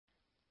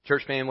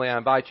Church family, I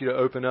invite you to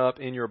open up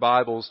in your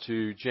Bibles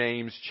to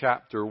James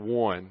chapter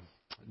 1.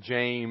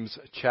 James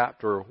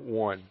chapter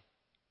 1.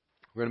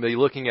 We're going to be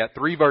looking at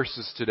 3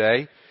 verses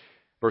today,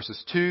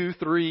 verses 2,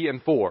 3,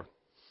 and 4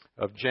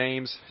 of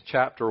James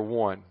chapter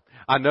 1.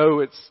 I know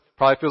it's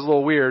probably feels a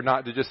little weird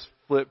not to just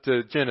flip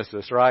to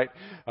Genesis, right?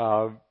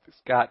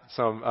 It's got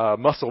some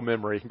muscle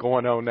memory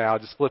going on now,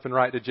 just flipping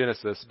right to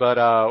Genesis.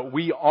 But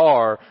we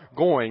are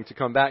going to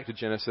come back to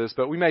Genesis,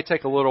 but we may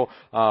take a little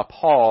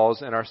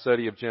pause in our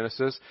study of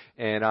Genesis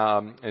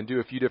and do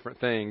a few different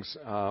things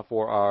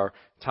for our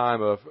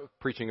time of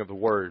preaching of the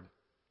Word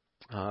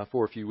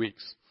for a few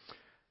weeks.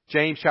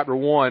 James chapter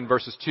 1,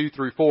 verses 2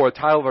 through 4. The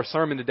title of our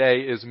sermon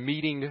today is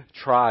Meeting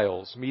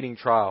Trials. Meeting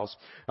Trials.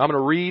 I'm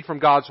going to read from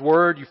God's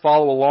Word. You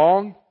follow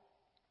along.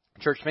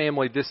 Church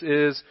family, this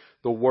is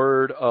the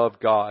Word of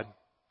God.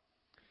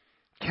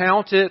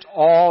 Count it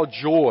all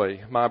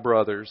joy, my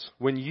brothers,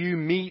 when you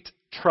meet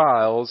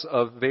trials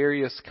of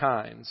various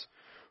kinds.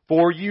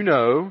 For you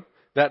know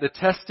that the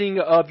testing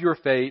of your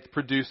faith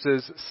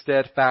produces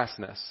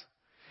steadfastness.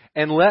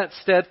 And let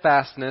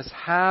steadfastness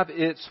have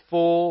its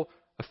full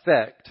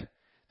effect,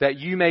 that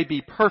you may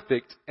be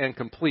perfect and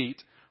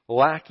complete,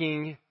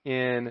 lacking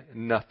in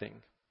nothing.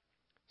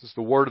 This is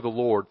the word of the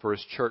Lord for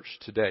His church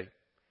today.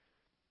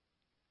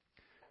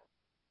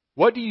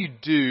 What do you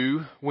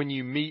do when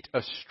you meet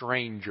a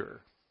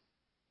stranger?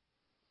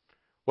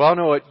 Well, I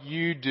know what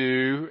you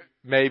do,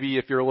 maybe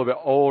if you're a little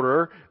bit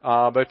older,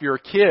 but if you're a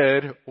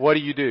kid, what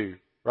do?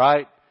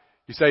 Right?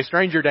 You say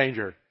stranger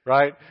danger,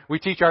 right? We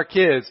teach our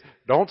kids,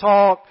 don't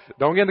talk,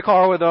 don't get in the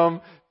car with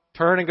them,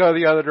 turn and go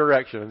the other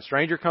direction.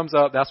 Stranger comes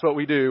up, that's what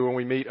we do when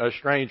we meet a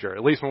stranger,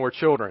 at least when we're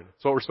children.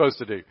 That's what we're supposed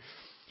to do.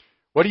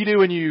 What do you do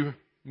when you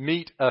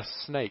meet a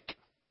snake?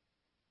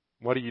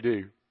 What do?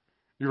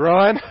 You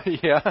run?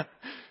 Yeah.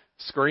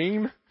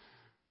 Scream?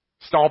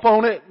 Stomp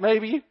on it,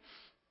 maybe?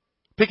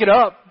 Pick it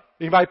up?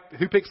 Anybody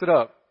who picks it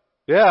up?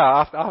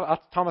 Yeah,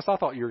 Thomas, I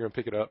thought you were going to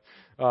pick it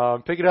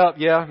up. Pick it up,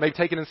 yeah. Maybe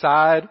take it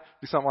inside,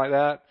 do something like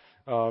that.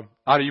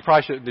 I know you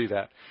probably shouldn't do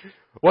that.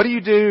 What do you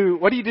do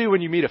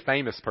when you meet a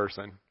famous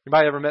person?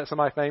 Anybody ever met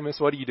somebody famous?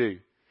 What do?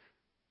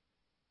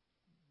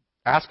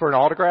 Ask for an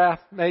autograph,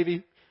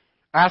 maybe?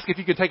 Ask if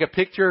you could take a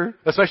picture,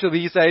 especially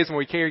these days when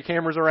we carry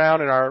cameras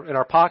around in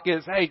our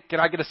pockets. Hey, can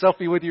I get a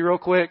selfie with you real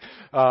quick?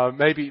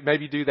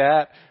 Maybe do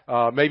that.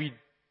 Maybe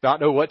not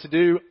know what to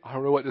do. I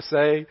don't know what to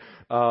say.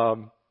 I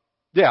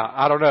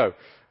don't know.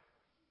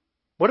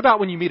 What about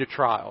when you meet a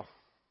trial?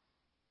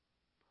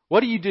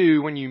 What do you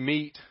do when you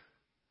meet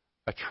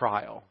a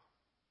trial?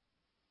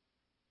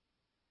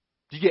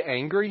 Do you get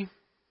angry?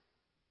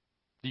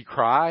 Do you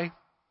cry?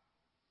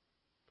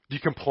 Do you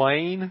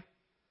complain?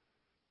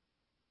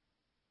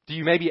 Do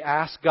you maybe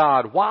ask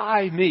God,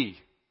 why me?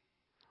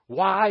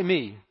 Why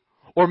me?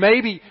 Or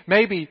maybe,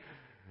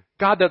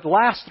 God, that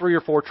last 3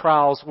 or 4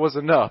 trials was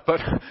enough,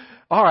 but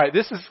alright,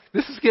 this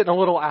is getting a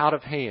little out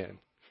of hand.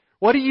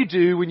 What do you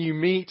do when you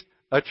meet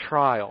a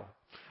trial?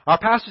 Our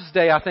passage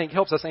today, I think,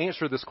 helps us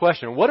answer this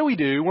question. What do we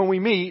do when we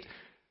meet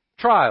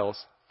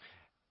trials?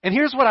 And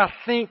here's what I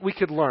think we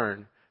could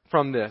learn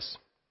from this.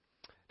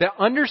 That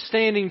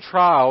understanding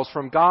trials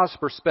from God's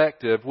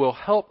perspective will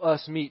help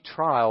us meet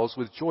trials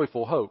with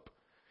joyful hope.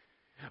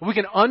 We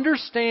can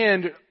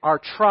understand our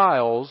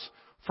trials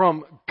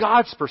from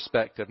God's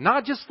perspective.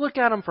 Not just look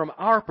at them from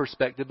our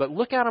perspective, but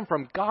look at them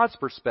from God's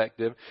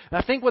perspective.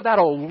 And I think what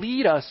that'll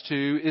lead us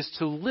to is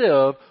to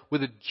live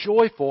with a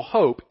joyful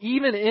hope,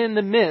 even in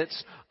the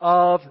midst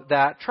of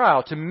that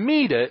trial. To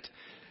meet it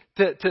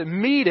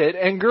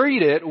and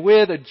greet it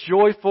with a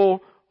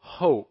joyful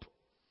hope.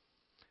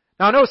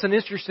 Now I know it's an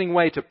interesting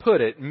way to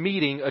put it,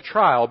 meeting a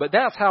trial, but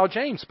that's how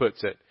James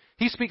puts it.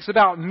 He speaks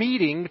about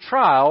meeting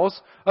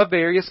trials of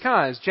various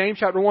kinds. James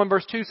chapter 1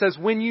 verse 2 says,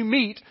 when you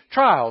meet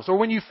trials, or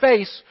when you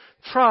face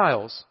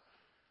trials.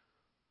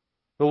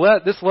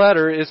 This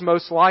letter is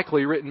most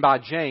likely written by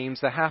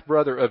James, the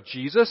half-brother of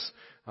Jesus.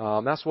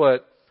 That's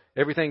what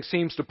everything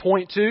seems to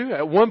point to.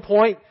 At one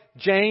point,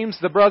 James,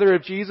 the brother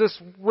of Jesus,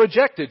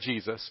 rejected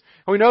Jesus.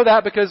 And we know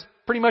that because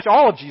pretty much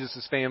all of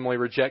Jesus' family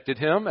rejected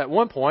Him at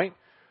one point.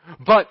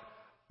 But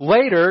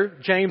later,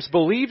 James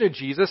believed in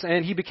Jesus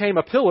and he became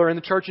a pillar in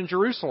the church in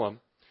Jerusalem.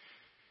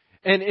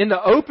 And in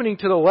the opening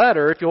to the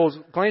letter, if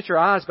you'll glance your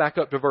eyes back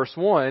up to verse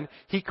 1,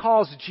 he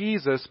calls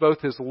Jesus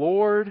both his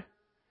Lord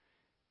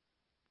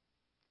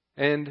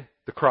and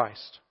the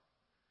Christ.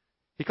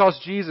 He calls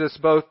Jesus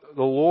both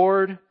the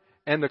Lord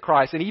and the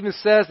Christ. And he even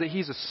says that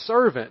he's a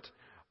servant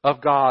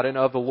of God and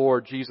of the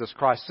Lord Jesus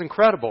Christ. It's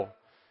incredible.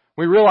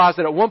 We realize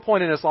that at one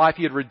point in his life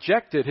he had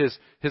rejected his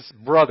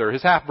brother,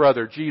 his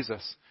half-brother,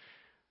 Jesus.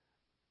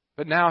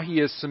 But now he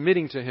is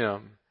submitting to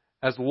Him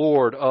as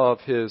Lord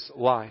of his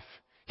life.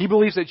 He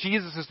believes that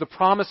Jesus is the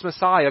promised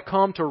Messiah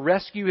come to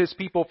rescue His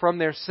people from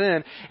their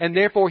sin, and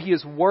therefore He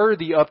is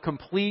worthy of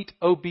complete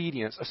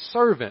obedience, a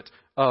servant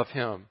of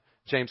Him,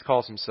 James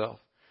calls himself.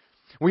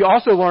 We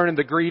also learn in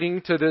the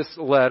greeting to this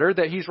letter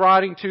that he's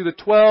writing to the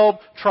 12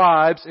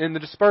 tribes in the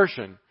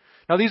dispersion.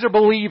 Now these are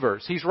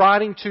believers. He's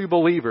writing to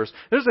believers.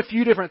 There's a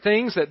few different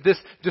things that this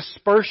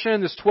dispersion,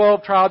 this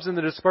 12 tribes in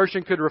the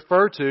dispersion could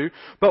refer to.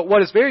 But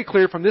what is very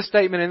clear from this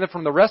statement and then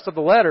from the rest of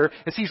the letter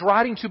is he's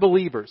writing to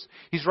believers.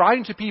 He's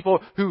writing to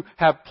people who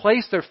have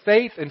placed their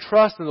faith and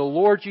trust in the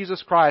Lord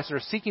Jesus Christ and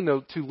are seeking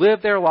to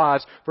live their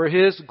lives for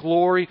His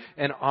glory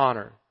and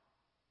honor.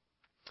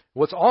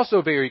 What's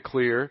also very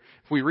clear,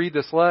 if we read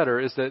this letter,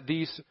 is that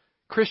these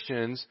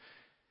Christians,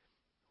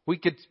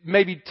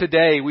 maybe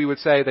today we would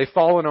say they've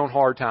fallen on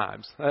hard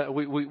times.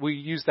 We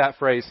use that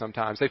phrase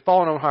sometimes. They've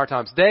fallen on hard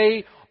times.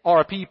 They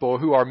are people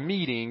who are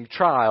meeting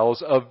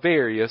trials of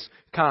various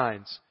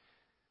kinds.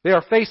 They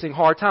are facing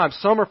hard times.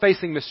 Some are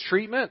facing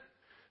mistreatment.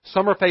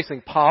 Some are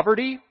facing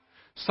poverty.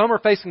 Some are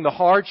facing the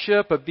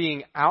hardship of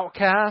being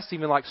outcasts,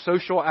 even like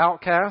social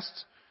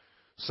outcasts.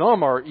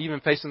 Some are even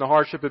facing the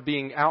hardship of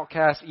being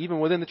outcasts even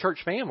within the church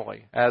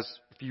family. As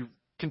if you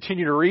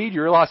continue to read,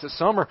 you realize that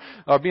some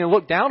are being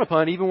looked down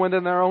upon even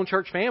within their own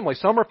church family.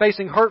 Some are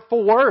facing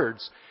hurtful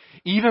words,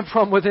 even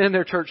from within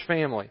their church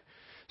family.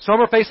 Some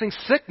are facing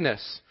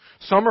sickness.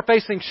 Some are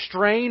facing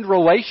strained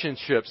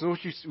relationships. And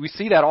we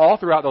see that all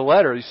throughout the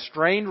letter, these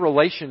strained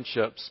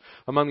relationships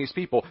among these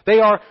people. They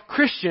are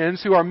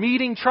Christians who are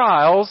meeting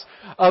trials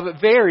of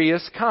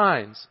various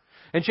kinds.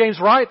 And James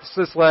writes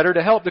this letter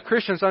to help the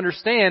Christians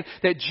understand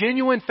that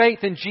genuine faith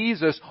in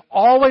Jesus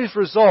always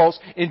results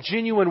in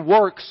genuine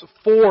works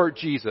for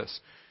Jesus.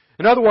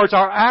 In other words,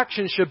 our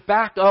actions should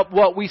back up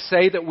what we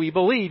say that we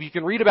believe. You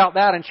can read about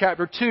that in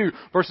chapter 2,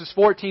 verses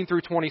 14 through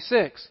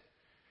 26.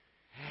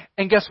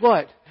 And guess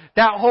what?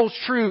 That holds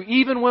true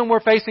even when we're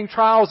facing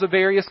trials of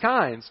various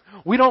kinds.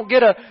 We don't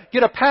get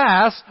a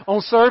pass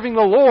on serving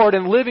the Lord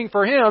and living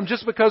for Him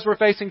just because we're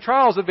facing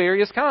trials of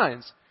various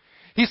kinds.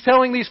 He's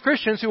telling these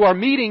Christians who are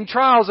meeting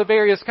trials of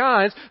various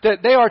kinds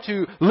that they are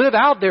to live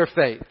out their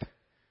faith,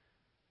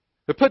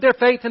 to put their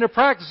faith into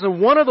practice.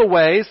 And one of the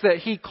ways that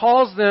He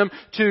calls them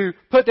to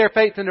put their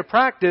faith into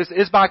practice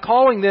is by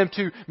calling them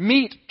to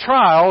meet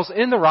trials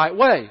in the right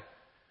way,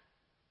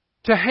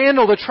 to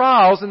handle the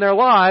trials in their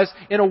lives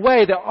in a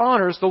way that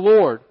honors the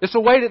Lord. It's a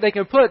way that they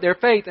can put their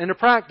faith into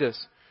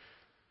practice.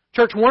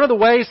 Church, one of the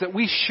ways that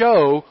we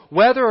show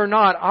whether or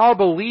not our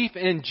belief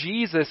in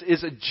Jesus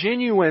is a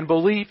genuine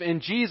belief in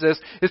Jesus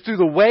is through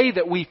the way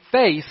that we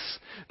face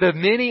the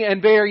many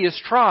and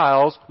various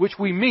trials which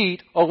we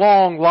meet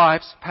along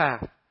life's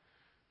path.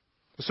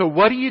 So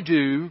what do you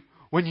do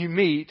when you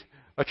meet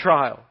a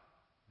trial?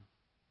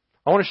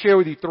 I want to share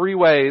with you 3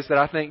 ways that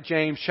I think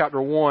James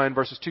chapter 1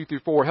 verses 2 through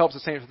 4 helps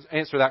us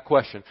answer that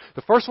question.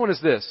 The first one is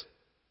this.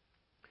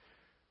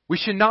 We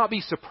should not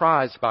be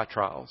surprised by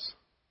trials.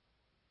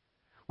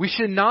 We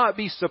should not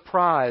be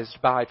surprised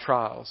by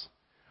trials.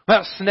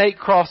 That snake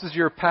crosses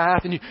your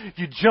path and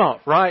you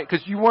jump, right?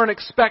 Because you weren't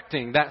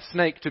expecting that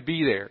snake to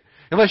be there.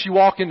 Unless you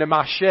walk into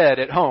my shed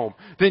at home,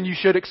 then you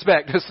should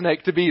expect a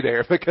snake to be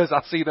there because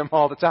I see them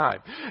all the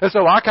time. And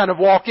so I kind of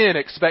walk in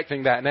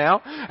expecting that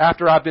now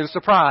after I've been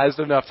surprised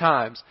enough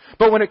times.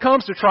 But when it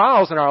comes to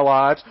trials in our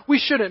lives, we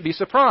shouldn't be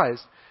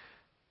surprised.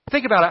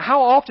 Think about it.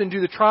 How often do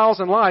the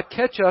trials in life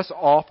catch us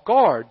off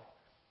guard?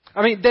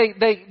 I mean,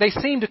 they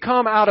seem to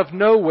come out of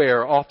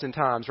nowhere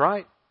oftentimes,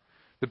 right?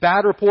 The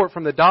bad report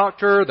from the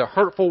doctor, the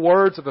hurtful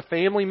words of a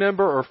family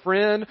member or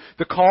friend,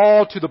 the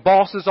call to the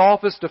boss's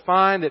office to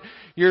find that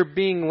you're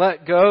being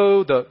let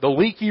go, the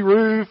leaky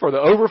roof or the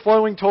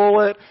overflowing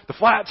toilet, the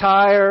flat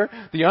tire,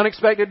 the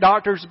unexpected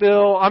doctor's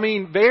bill. I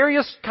mean,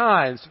 various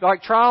kinds,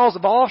 like trials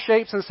of all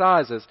shapes and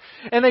sizes.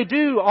 And they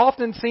do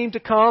often seem to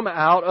come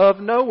out of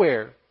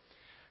nowhere.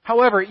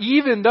 However,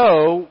 even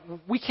though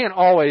we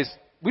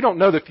don't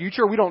know the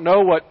future, we don't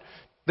know what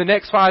the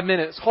next 5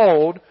 minutes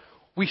hold,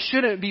 we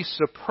shouldn't be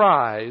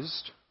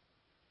surprised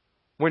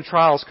when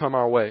trials come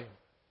our way.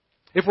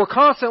 If we're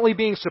constantly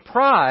being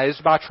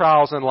surprised by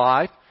trials in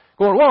life,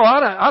 going,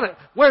 whoa,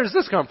 where does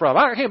this come from?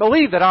 I can't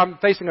believe that I'm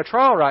facing a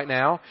trial right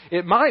now.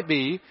 It might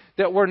be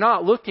that we're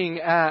not looking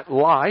at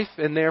life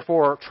and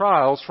therefore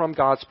trials from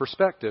God's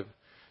perspective.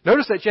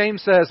 Notice that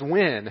James says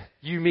when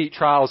you meet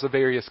trials of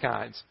various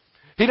kinds.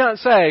 He doesn't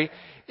say,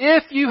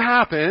 if you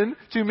happen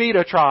to meet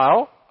a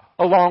trial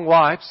along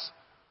life's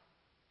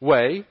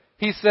way.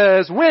 He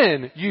says,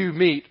 when you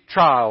meet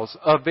trials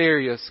of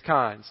various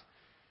kinds.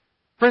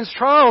 Friends,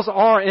 trials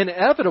are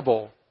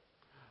inevitable.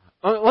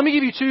 Let me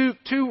give you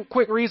two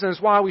quick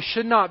reasons why we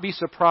should not be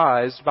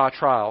surprised by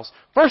trials.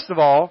 First of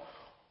all,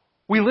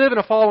 we live in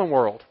a fallen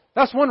world.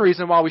 That's one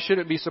reason why we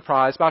shouldn't be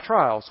surprised by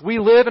trials. We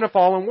live in a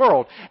fallen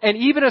world. And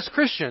even as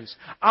Christians,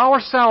 our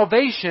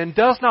salvation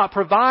does not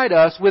provide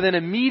us with an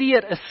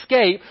immediate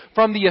escape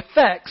from the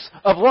effects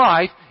of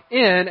life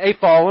in a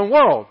fallen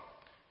world.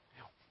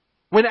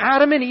 When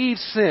Adam and Eve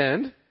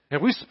sinned,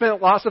 and we've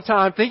spent lots of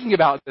time thinking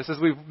about this as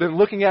we've been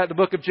looking at the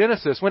book of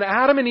Genesis. When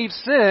Adam and Eve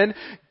sinned,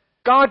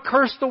 God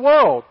cursed the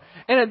world.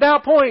 And at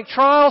that point,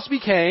 trials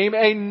became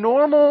a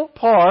normal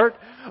part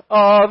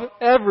of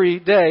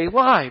everyday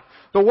life.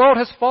 The world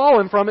has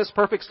fallen from its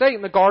perfect state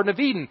in the Garden of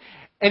Eden.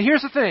 And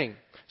here's the thing.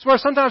 It's where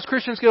sometimes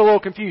Christians get a little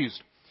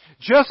confused.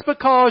 Just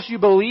because you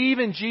believe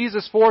in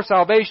Jesus for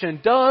salvation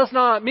does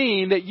not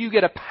mean that you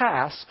get a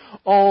pass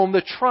on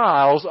the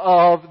trials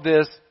of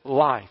this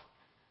life.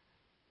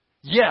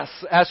 Yes,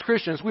 as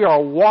Christians, we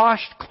are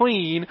washed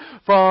clean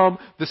from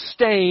the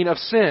stain of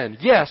sin.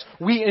 Yes,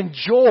 we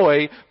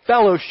enjoy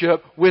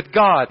fellowship with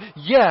God.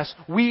 Yes,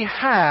 we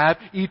have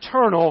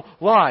eternal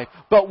life.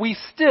 But we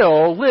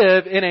still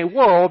live in a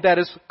world that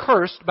is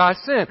cursed by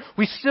sin.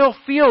 We still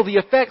feel the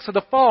effects of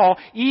the fall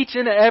each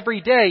and every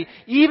day,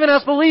 even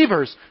as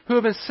believers who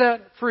have been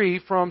set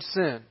free from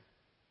sin.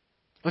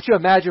 Don't you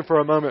imagine for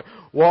a moment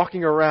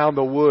walking around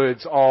the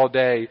woods all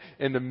day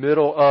in the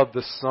middle of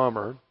the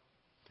summer,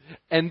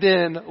 and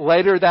then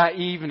later that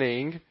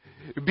evening,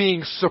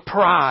 being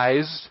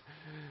surprised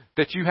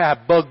that you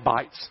have bug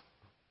bites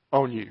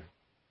on you.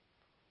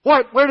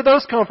 What? Where did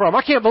those come from?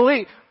 I can't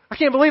believe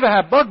I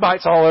have bug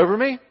bites all over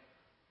me.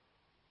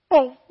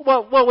 Well,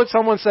 what would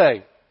someone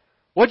say?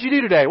 What'd you do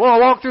today? Well, I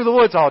walked through the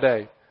woods all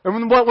day.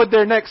 And what would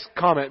their next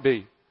comment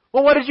be?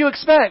 Well, what did you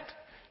expect?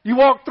 You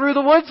walked through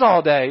the woods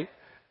all day,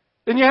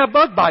 and you have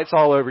bug bites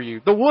all over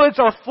you. The woods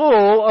are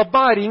full of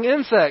biting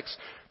insects.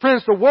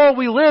 Friends, the world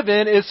we live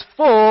in is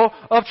full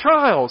of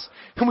trials.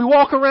 And we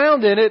walk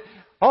around in it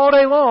all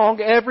day long,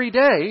 every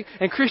day.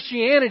 And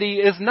Christianity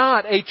is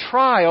not a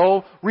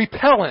trial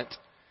repellent.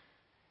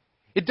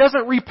 It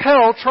doesn't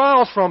repel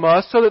trials from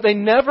us so that they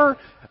never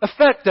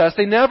affect us.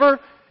 They never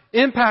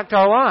impact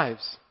our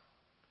lives.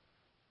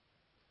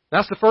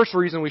 That's the first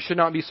reason we should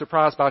not be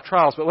surprised by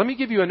trials. But let me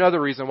give you another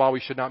reason why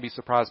we should not be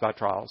surprised by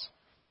trials.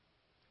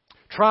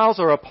 Trials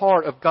are a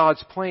part of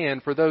God's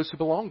plan for those who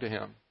belong to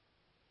Him.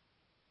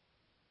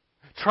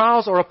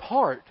 Trials are a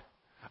part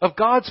of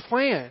God's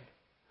plan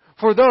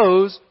for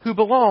those who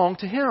belong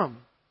to Him.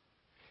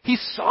 He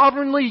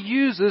sovereignly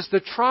uses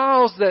the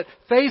trials that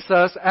face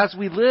us as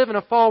we live in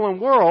a fallen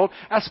world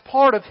as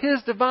part of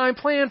His divine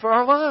plan for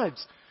our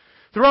lives.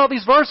 Throughout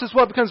these verses,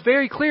 what becomes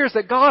very clear is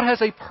that God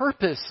has a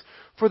purpose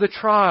for the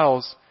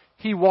trials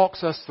He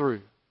walks us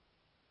through.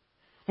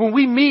 When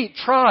we meet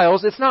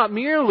trials, it's not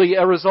merely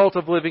a result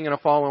of living in a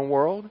fallen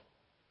world.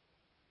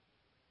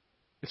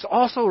 It's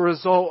also a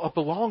result of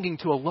belonging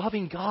to a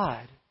loving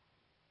God.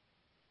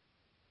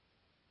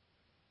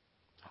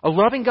 A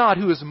loving God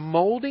who is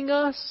molding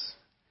us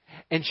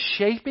and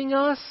shaping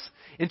us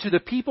into the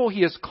people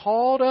He has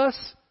called us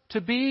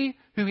to be,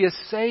 who He has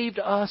saved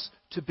us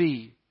to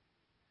be.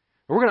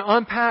 We're going to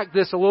unpack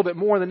this a little bit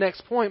more in the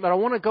next point, but I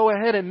want to go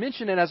ahead and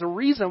mention it as a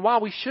reason why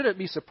we shouldn't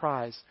be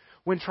surprised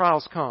when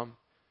trials come.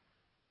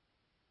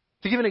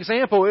 To give an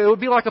example, it would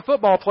be like a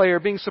football player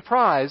being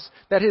surprised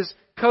that his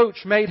coach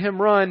made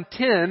him run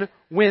 10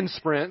 wind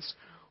sprints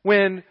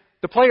when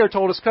the player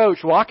told his coach,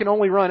 well, I can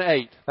only run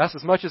 8. That's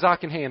as much as I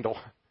can handle.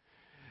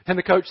 And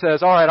the coach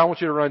says, all right, I want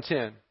you to run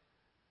 10.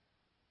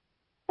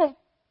 Well,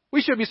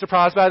 we shouldn't be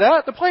surprised by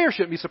that. The player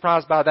shouldn't be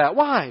surprised by that.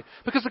 Why?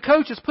 Because the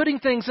coach is putting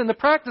things in the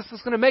practice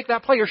that's going to make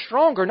that player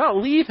stronger, not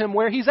leave him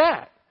where he's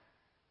at.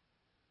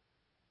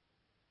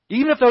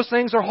 Even if those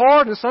things are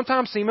hard and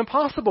sometimes seem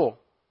impossible.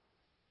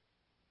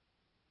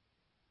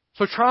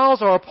 So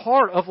trials are a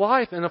part of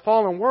life in a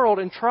fallen world,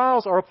 and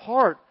trials are a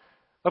part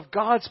of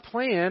God's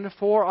plan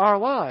for our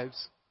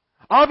lives.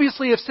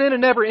 Obviously, if sin had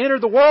never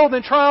entered the world,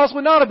 then trials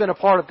would not have been a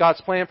part of God's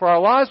plan for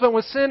our lives. But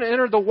when sin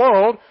entered the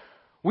world,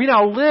 we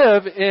now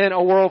live in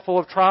a world full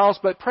of trials,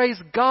 but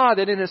praise God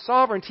that in His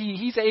sovereignty,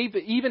 He's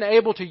even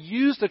able to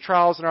use the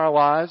trials in our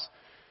lives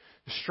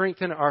to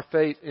strengthen our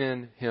faith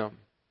in Him.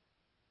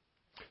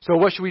 So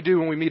what should we do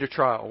when we meet a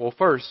trial? Well,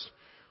 first,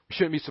 we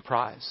shouldn't be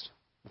surprisneed.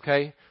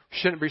 Okay? We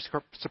shouldn't be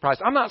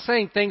surprised. I'm not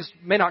saying things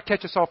may not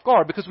catch us off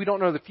guard because we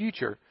don't know the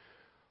future.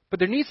 But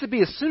there needs to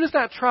be, as soon as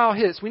that trial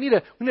hits, we need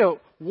to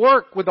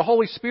work with the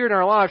Holy Spirit in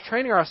our lives,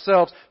 training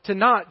ourselves to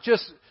not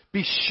just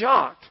be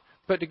shocked,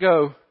 but to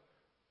go,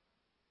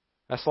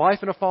 that's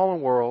life in a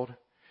fallen world,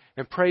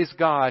 and praise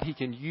God, He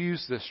can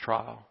use this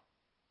trial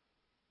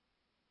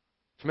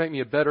to make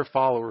me a better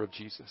follower of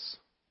Jesus.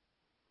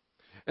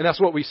 And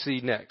that's what we see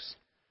next.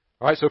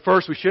 All right, so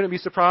first, we shouldn't be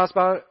surprised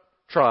by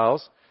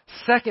trials.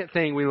 Second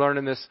thing we learn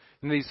in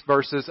these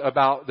verses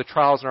about the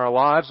trials in our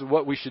lives,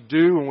 what we should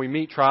do when we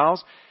meet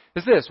trials,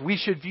 is this. We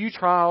should view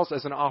trials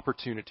as an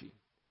opportunity.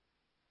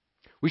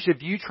 We should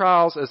view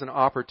trials as an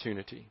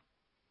opportunity.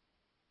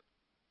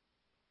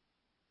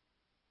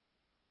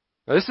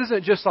 Now, this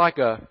isn't just like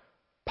a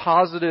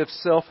positive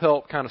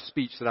self-help kind of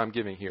speech that I'm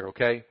giving here,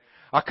 okay?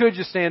 I could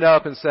just stand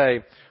up and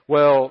say,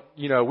 well,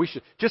 we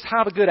should just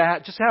have a good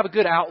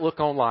outlook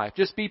on life.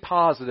 Just be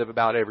positive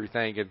about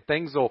everything, and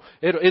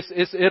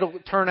it'll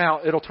turn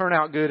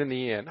out good in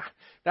the end.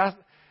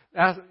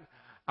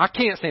 I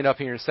can't stand up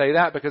here and say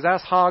that because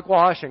that's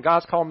hogwash, and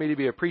God's called me to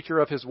be a preacher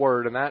of His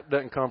Word, and that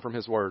doesn't come from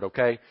His Word,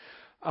 okay?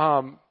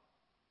 But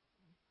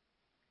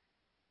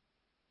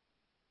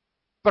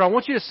I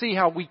want you to see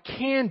how we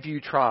can view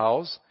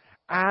trials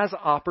as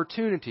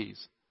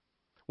opportunities.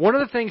 One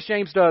of the things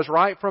James does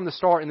right from the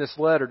start in this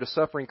letter to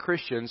suffering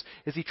Christians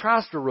is he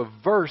tries to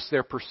reverse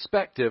their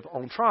perspective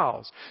on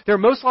trials. They're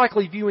most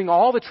likely viewing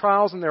all the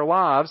trials in their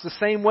lives the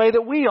same way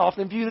that we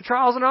often view the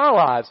trials in our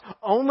lives,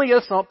 only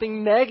as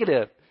something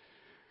negative.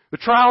 The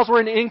trials were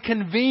an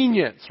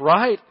inconvenience,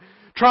 right?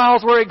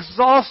 Trials were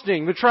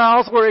exhausting. The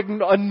trials were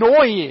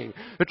annoying.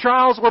 The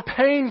trials were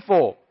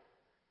painful.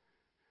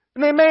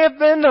 And they may have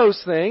been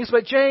those things,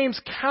 but James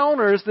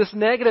counters this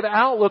negative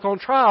outlook on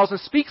trials and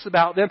speaks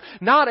about them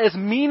not as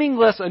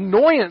meaningless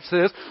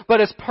annoyances, but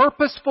as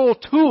purposeful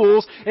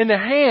tools in the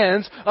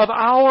hands of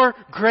our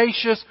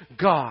gracious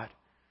God.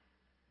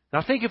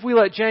 And I think if we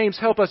let James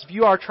help us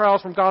view our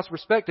trials from God's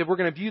perspective, we're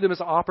going to view them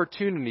as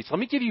opportunities. Let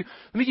me give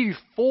you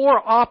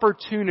 4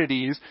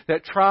 opportunities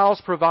that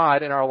trials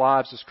provide in our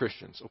lives as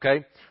Christians,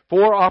 okay?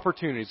 4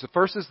 opportunities. The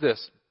first is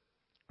this.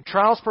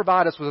 Trials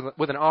provide us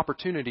with an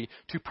opportunity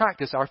to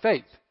practice our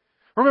faith.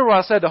 Remember what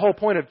I said, the whole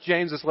point of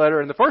James's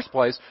letter in the first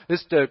place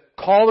is to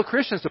call the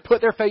Christians to put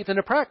their faith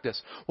into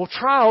practice. Well,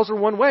 trials are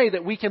one way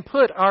that we can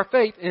put our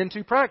faith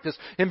into practice.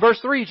 In verse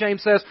 3,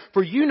 James says,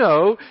 "For you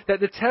know that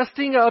the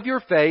testing of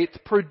your faith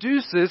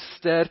produces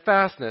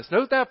steadfastness."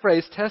 Note that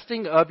phrase,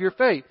 testing of your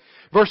faith.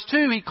 Verse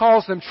 2, he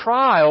calls them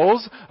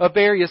trials of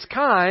various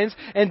kinds.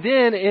 And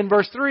then in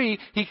verse 3,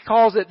 he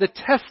calls it the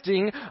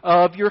testing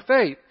of your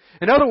faith.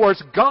 In other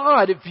words,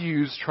 God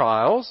views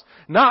trials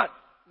not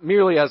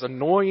merely as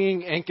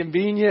annoying,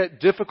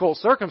 inconvenient, difficult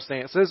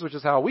circumstances, which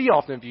is how we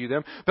often view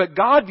them, but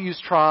God views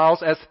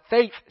trials as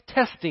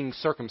faith-testing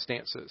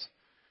circumstances.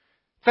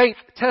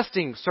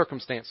 Faith-testing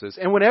circumstances.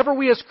 And whenever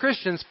we as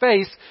Christians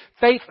face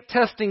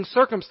faith-testing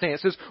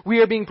circumstances, we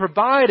are being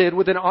provided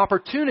with an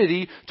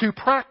opportunity to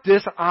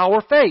practice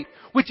our faith,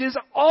 which is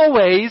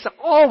always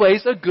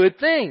a good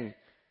thing.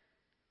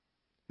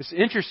 It's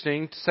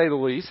interesting, to say the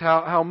least,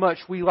 how much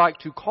we like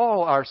to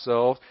call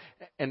ourselves,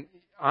 and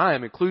I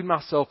am including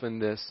myself in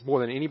this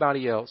more than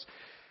anybody else,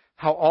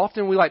 how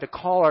often we like to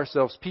call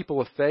ourselves people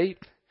of faith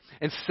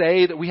and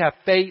say that we have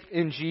faith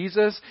in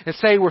Jesus and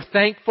say we're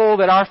thankful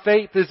that our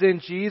faith is in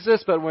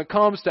Jesus, but when it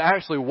comes to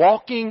actually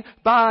walking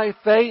by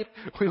faith,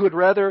 we would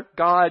rather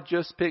God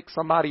just pick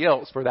somebody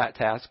else for that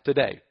task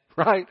today.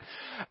 Right?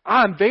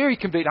 I'm very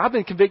convicted. I've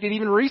been convicted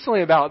even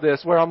recently about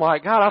this, where I'm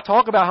like, God, I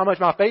talk about how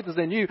much my faith is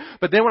in you,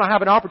 but then when I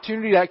have an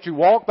opportunity to actually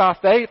walk by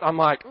faith, I'm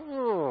like,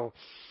 oh,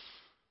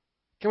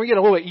 can we get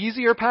a little bit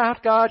easier path,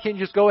 God? Can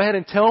you just go ahead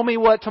and tell me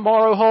what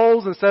tomorrow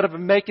holds instead of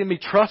making me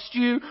trust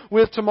you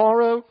with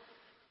tomorrow?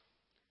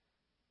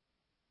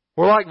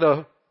 We're like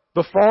the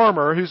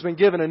farmer who's been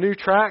given a new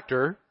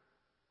tractor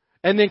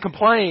and then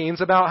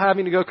complains about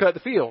having to go cut the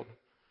field.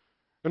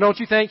 And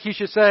don't you think he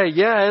should say,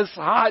 yeah, it's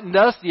hot and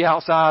dusty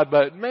outside,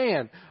 but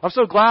man, I'm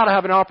so glad I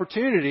have an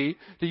opportunity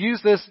to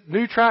use this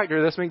new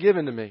tractor that's been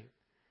given to me.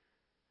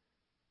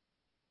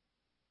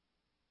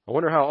 I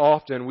wonder how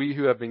often we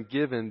who have been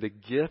given the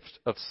gift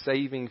of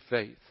saving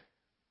faith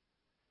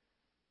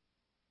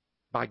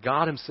by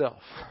God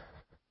Himself,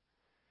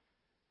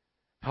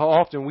 how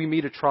often we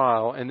meet a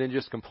trial and then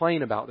just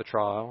complain about the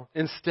trial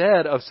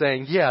instead of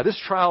saying, yeah, this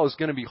trial is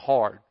going to be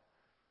hard.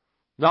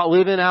 Not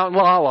living out in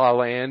La La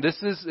Land. This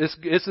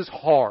is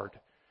hard.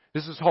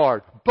 This is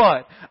hard.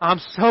 But I'm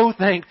so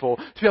thankful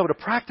to be able to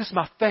practice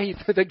my faith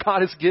that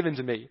God has given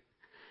to me.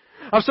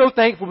 I'm so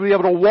thankful to be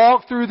able to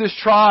walk through this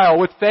trial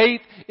with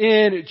faith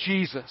in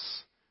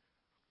Jesus.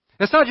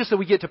 It's not just that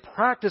we get to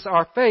practice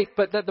our faith,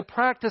 but that the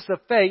practice of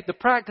faith, the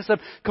practice of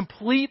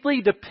completely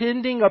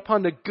depending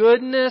upon the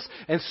goodness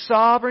and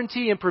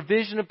sovereignty and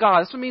provision of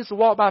God. That's what it means to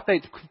walk by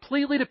faith, to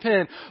completely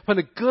depend upon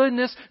the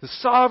goodness, the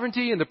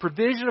sovereignty, and the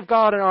provision of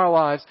God in our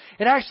lives.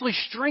 It actually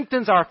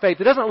strengthens our faith.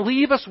 It doesn't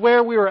leave us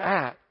where we were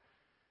at.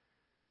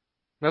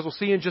 And as we'll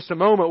see in just a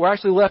moment, we're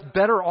actually left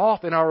better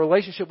off in our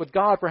relationship with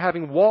God for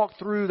having walked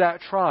through that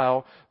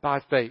trial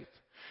by faith.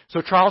 So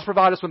trials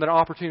provide us with an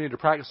opportunity to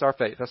practice our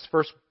faith. That's the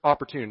first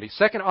opportunity.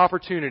 Second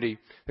opportunity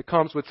that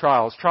comes with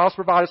trials. Trials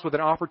provide us with an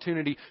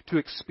opportunity to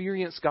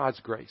experience God's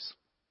grace.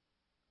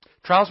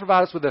 Trials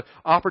provide us with an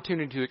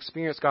opportunity to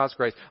experience God's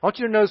grace. I want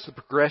you to notice the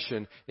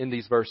progression in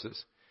these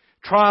verses.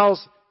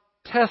 Trials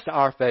test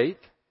our faith,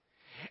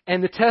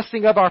 and the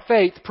testing of our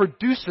faith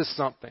produces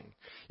something.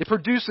 It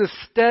produces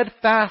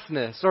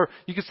steadfastness, or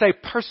you could say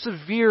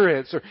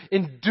perseverance, or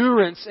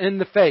endurance in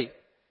the faith.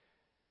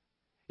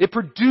 It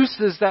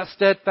produces that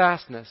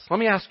steadfastness. Let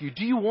me ask you,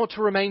 do you want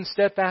to remain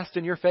steadfast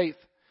in your faith?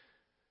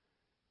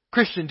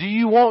 Christian, do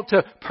you want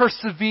to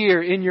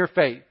persevere in your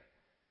faith?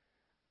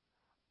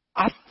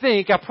 I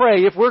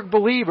pray, if we're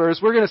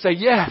believers, we're going to say,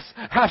 yes,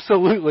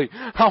 absolutely.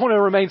 I want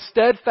to remain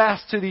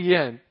steadfast to the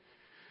end.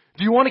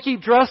 Do you want to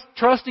keep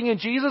trusting in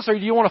Jesus, or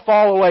do you want to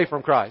fall away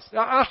from Christ?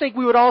 I think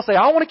we would all say,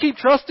 I want to keep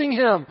trusting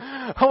Him.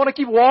 I want to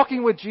keep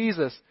walking with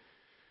Jesus.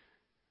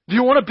 Do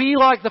you want to be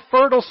like the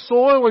fertile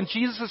soil in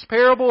Jesus'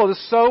 parable of the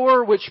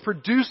sower which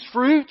produced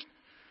fruit?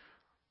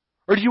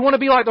 Or do you want to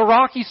be like the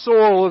rocky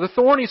soil or the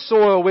thorny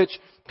soil which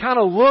kind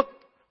of looked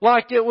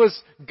like it was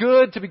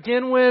good to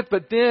begin with,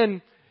 but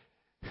then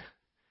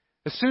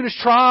as soon as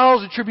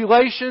trials and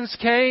tribulations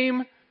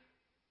came,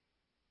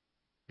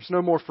 there's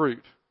no more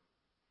fruit.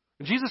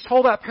 Jesus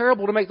told that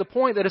parable to make the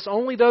point that it's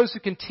only those who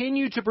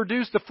continue to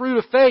produce the fruit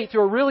of faith who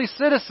are really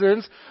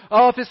citizens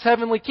of His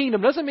heavenly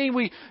kingdom. Doesn't mean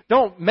we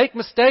don't make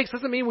mistakes.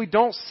 Doesn't mean we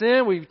don't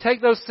sin. We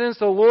take those sins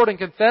to the Lord and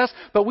confess.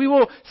 But we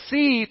will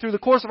see through the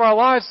course of our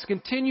lives a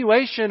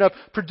continuation of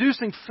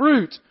producing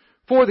fruit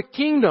for the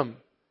kingdom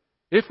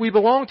if we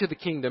belong to the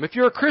kingdom. If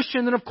you're a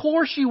Christian, then of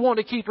course you want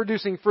to keep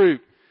producing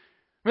fruit.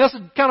 I mean,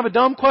 that's kind of a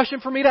dumb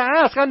question for me to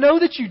ask. I know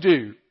that you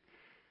do.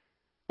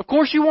 Of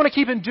course you want to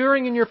keep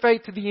enduring in your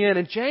faith to the end.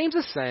 And James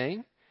is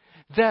saying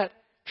that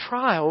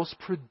trials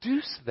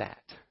produce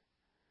that.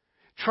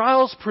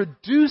 Trials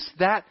produce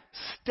that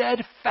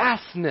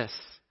steadfastness.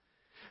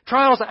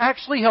 Trials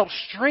actually help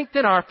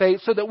strengthen our faith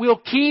so that we'll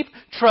keep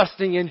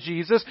trusting in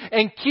Jesus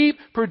and keep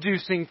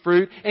producing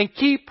fruit and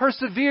keep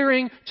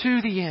persevering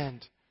to the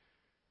end.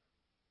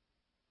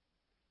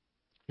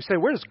 You say,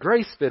 where does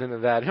grace fit into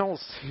that? You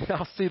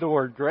don't see the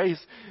word grace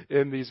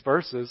in these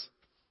verses.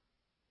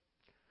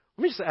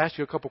 Let me just ask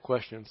you a couple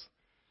questions.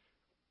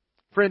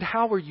 Friend,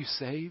 how were you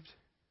saved?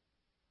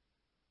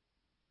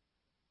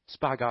 It's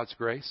by God's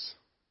grace.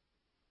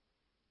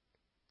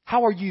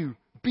 How are you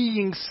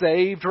being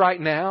saved right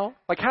now?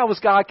 Like, how is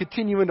God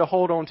continuing to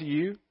hold on to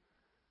you?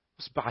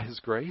 It's by His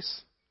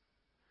grace.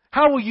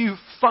 How will you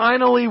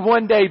finally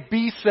one day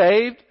be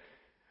saved?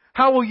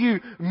 How will you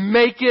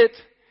make it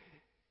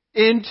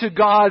into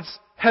God's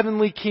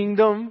heavenly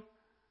kingdom?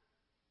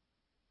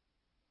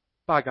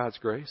 By God's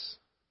grace.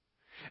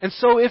 And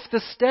so if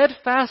the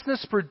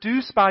steadfastness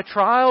produced by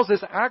trials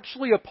is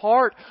actually a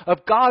part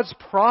of God's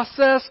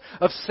process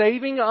of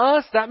saving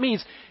us, that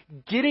means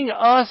getting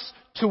us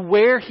to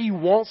where He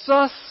wants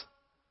us.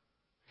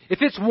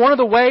 If it's one of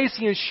the ways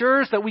He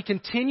ensures that we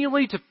continue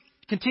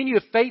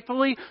to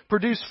faithfully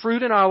produce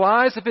fruit in our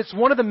lives, if it's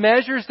one of the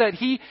measures that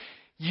He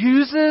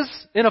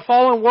uses in a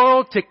fallen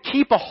world to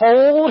keep a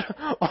hold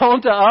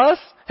onto us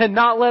and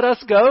not let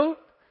us go,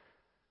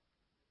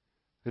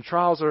 the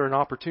trials are an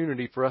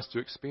opportunity for us to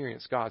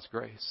experience God's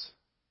grace.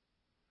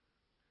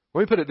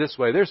 Let me put it this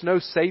way. There's no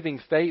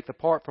saving faith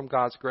apart from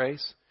God's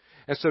grace.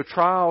 And so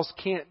trials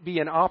can't be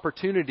an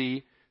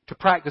opportunity to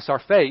practice our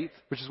faith,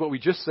 which is what we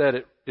just said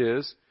it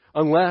is,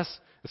 unless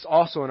it's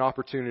also an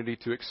opportunity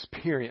to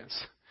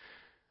experience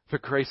the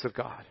grace of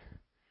God.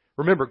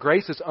 Remember,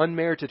 grace is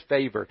unmerited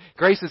favor.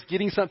 Grace is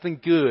getting something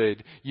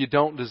good you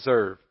don't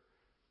deserve.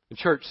 In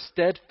church,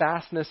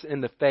 steadfastness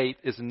in the faith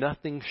is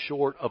nothing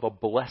short of a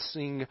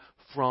blessing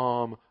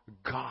from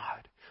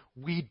God.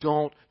 We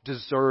don't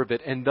deserve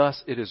it, and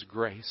thus it is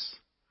grace.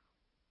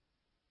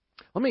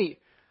 Let me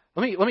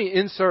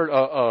insert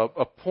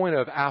a point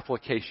of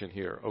application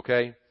here,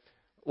 okay?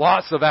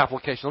 Lots of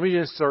application. Let me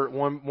insert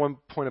one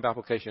point of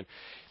application.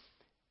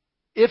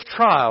 If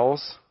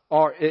trials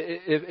are,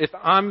 if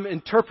I'm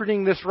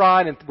interpreting this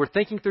right and we're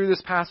thinking through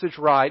this passage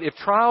right, if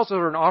trials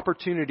are an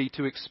opportunity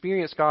to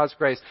experience God's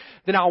grace,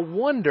 then I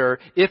wonder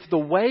if the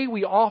way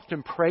we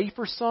often pray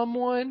for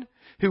someone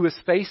who is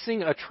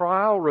facing a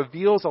trial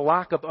reveals a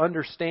lack of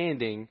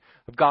understanding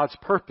of God's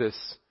purpose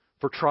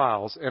for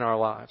trials in our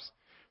lives.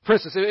 For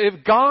instance,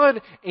 if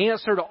God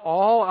answered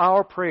all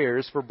our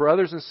prayers for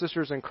brothers and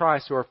sisters in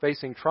Christ who are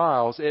facing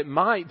trials, it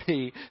might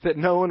be that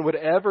no one would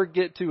ever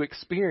get to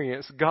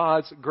experience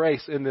God's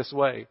grace in this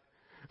way.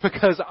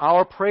 Because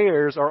our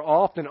prayers are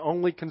often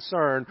only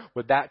concerned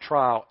with that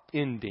trial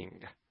ending.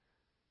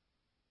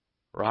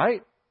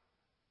 Right?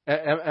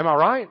 Am I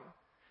right?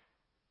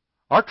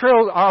 Our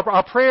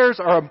prayers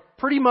are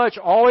pretty much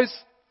always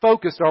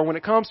focused on, when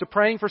it comes to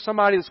praying for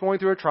somebody that's going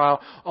through a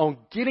trial, on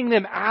getting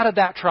them out of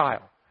that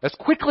trial as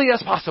quickly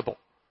as possible.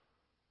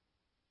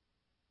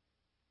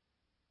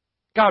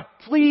 God,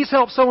 please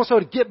help so-and-so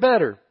to get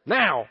better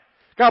now.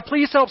 God,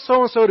 please help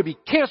so-and-so to be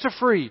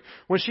cancer-free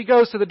when she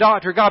goes to the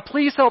doctor. God,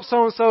 please help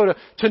so-and-so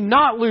to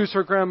not lose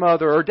her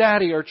grandmother or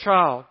daddy or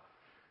child.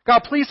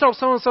 God, please help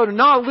so-and-so to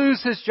not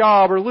lose his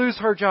job or lose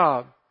her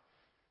job.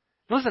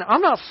 Listen,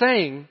 I'm not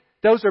saying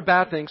those are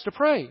bad things to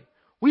pray.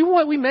 We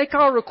make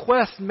our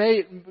requests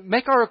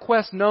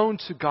known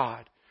to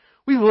God.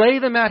 We lay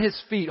them at His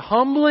feet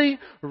humbly,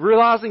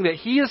 realizing that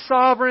He is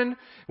sovereign.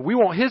 We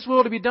want His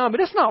will to be done.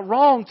 But it's not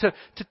wrong to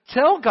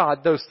tell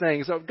God those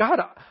things. God,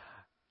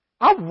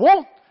 I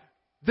want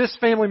this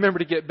family member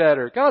to get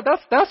better. God,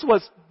 that's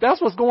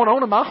what's going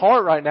on in my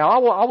heart right now.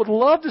 I would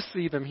love to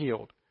see them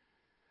healed.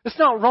 It's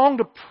not wrong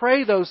to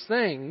pray those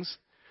things.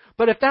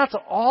 But if that's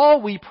all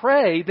we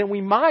pray, then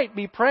we might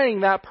be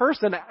praying that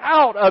person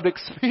out of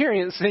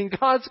experiencing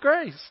God's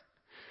grace.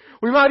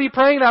 We might be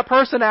praying that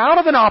person out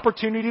of an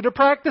opportunity to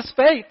practice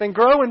faith and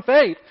grow in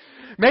faith.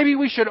 Maybe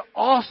we should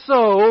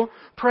also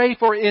pray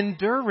for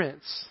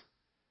endurance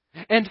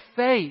and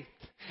faith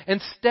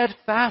and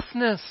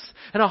steadfastness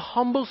and a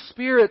humble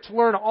spirit to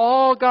learn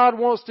all God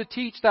wants to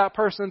teach that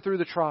person through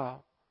the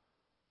trial.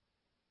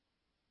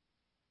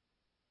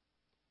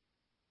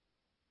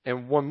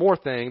 And one more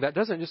thing, that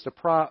doesn't just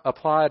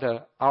apply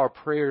to our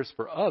prayers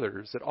for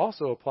others, it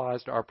also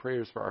applies to our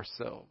prayers for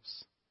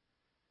ourselves.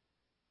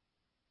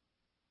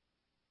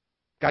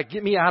 God,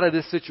 get me out of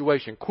this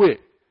situation quick.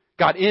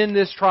 God, end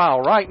this trial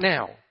right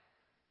now.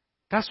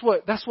 That's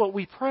what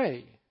we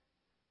pray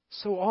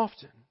so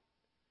often.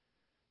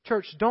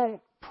 Church,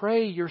 don't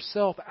pray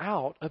yourself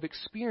out of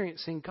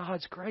experiencing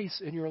God's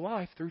grace in your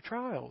life through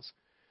trials.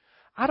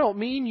 I don't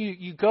mean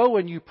you go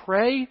and you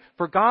pray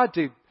for God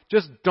to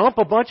just dump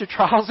a bunch of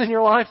trials in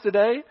your life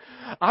today.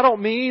 I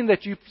don't mean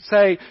that you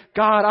say,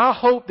 God, I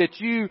hope that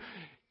you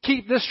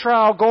keep this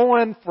trial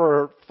going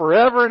for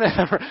forever and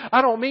ever.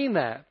 I don't mean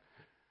that.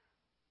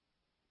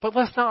 But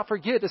let's not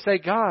forget to say,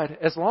 God,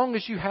 as long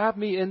as you have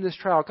me in this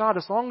trial, God,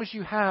 as long as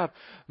you have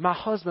my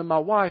husband, my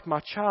wife,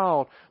 my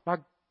child, my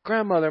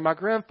grandmother, my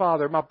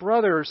grandfather, my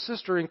brother or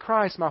sister in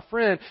Christ, my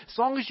friend, as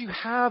long as you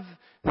have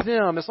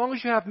them, as long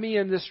as you have me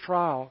in this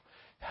trial,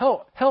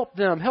 help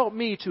them, help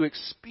me to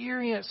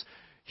experience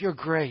your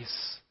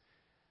grace.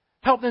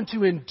 Help them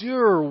to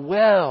endure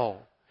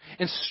well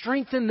and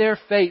strengthen their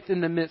faith in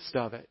the midst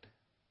of it.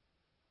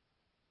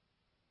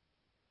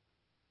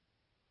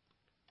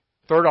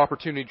 Third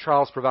opportunity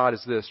trials provide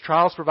is this.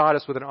 Trials provide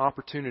us with an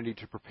opportunity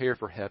to prepare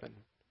for heaven.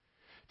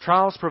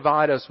 Trials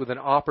provide us with an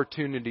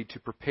opportunity to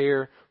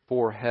prepare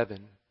for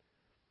heaven.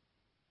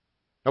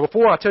 Now,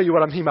 before I tell you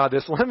what I mean by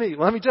this, let me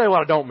tell you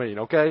what I don't mean,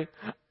 okay?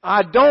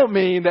 I don't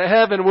mean that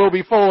heaven will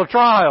be full of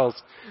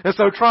trials. And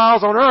so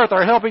trials on earth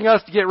are helping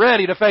us to get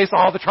ready to face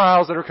all the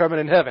trials that are coming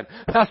in heaven.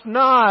 That's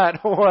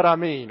not what I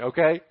mean,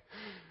 okay?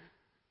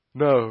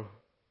 No.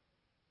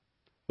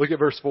 Look at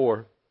verse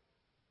 4.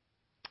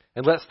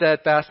 And let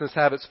steadfastness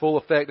have its full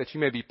effect, that you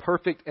may be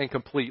perfect and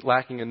complete,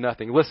 lacking in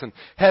nothing. Listen,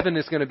 heaven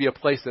is going to be a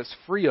place that's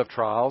free of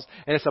trials,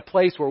 and it's a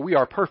place where we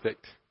are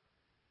perfect.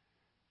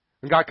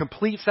 And God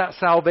completes that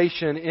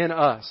salvation in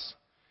us.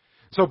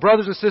 So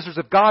brothers and sisters,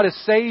 if God has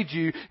saved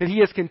you, and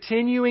He is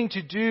continuing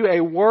to do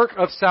a work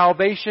of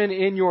salvation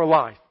in your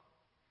life.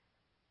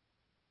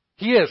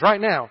 He is right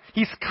now.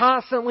 He's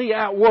constantly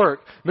at work,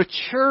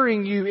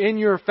 maturing you in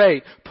your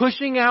faith,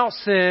 pushing out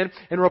sin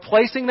and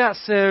replacing that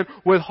sin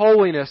with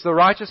holiness, the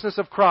righteousness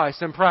of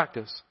Christ in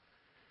practice.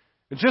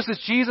 And just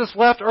as Jesus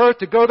left earth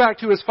to go back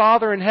to His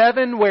Father in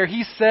heaven, where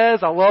He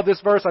says, I love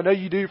this verse, I know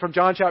you do, from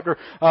John chapter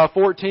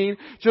 14,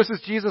 just as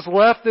Jesus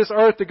left this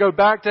earth to go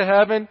back to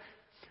heaven,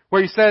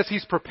 where He says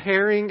He's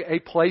preparing a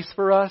place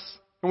for us.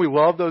 And we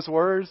love those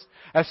words.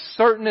 As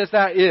certain as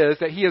that is,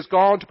 that He has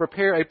gone to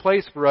prepare a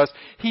place for us,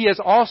 He has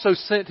also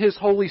sent His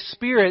Holy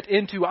Spirit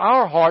into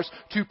our hearts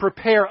to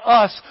prepare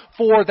us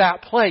for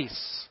that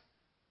place.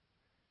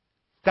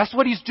 That's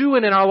what He's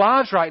doing in our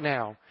lives right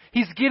now.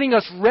 He's getting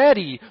us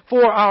ready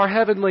for our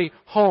heavenly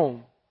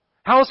home.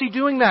 How is He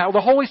doing that? Well, the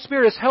Holy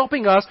Spirit is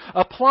helping us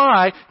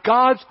apply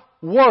God's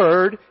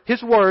Word,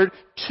 His Word,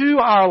 to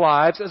our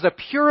lives as a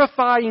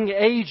purifying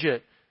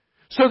agent,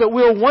 so that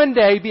we'll one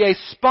day be a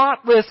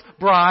spotless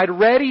bride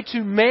ready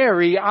to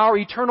marry our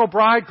eternal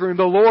bridegroom,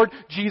 the Lord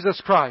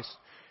Jesus Christ.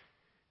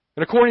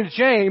 And according to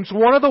James,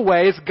 one of the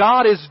ways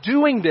God is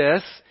doing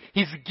this,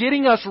 He's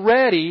getting us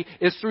ready,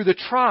 is through the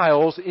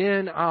trials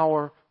in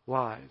our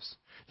lives.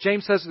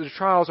 James says that the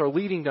trials are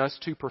leading us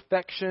to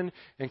perfection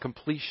and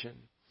completion.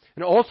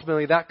 And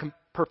ultimately, that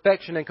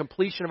perfection and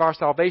completion of our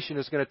salvation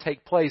is going to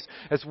take place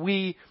as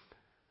we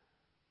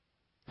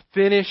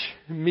finish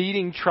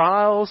meeting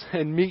trials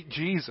and meet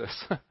Jesus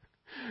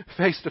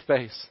face to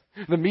face.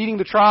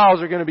 The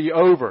trials are going to be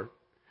over.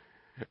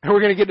 And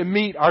we're going to get to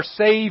meet our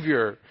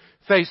Savior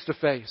face to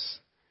face.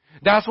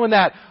 That's when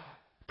that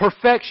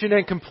perfection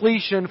and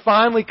completion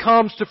finally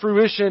comes to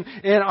fruition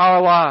in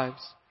our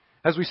lives.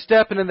 As we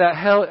step into that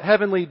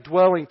heavenly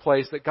dwelling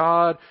place that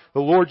God,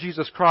 the Lord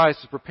Jesus Christ,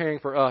 is preparing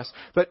for us.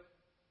 But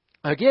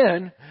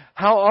again,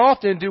 how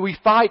often do we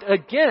fight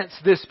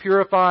against this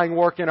purifying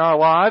work in our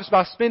lives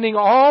by spending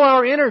all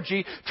our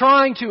energy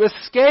trying to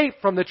escape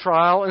from the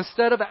trial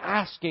instead of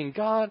asking,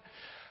 God,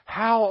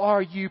 how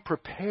are you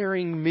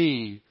preparing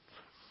me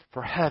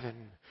for heaven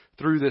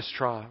through this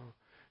trial?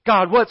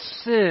 God, what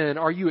sin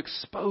are you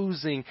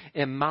exposing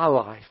in my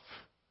life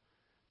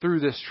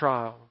through this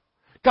trial?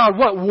 God,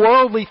 what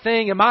worldly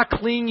thing am I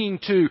clinging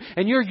to?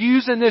 And you're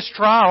using this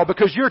trial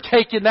because you're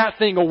taking that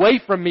thing away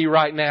from me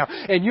right now.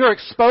 And you're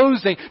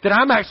exposing that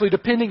I'm actually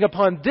depending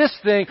upon this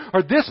thing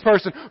or this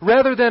person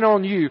rather than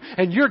on you.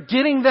 And you're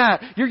getting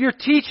that. You're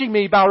teaching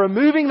me by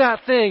removing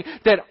that thing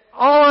that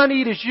all I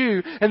need is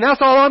you. And that's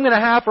all I'm going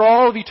to have for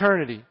all of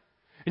eternity.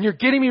 And you're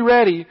getting me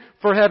ready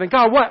for heaven.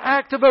 God, what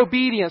act of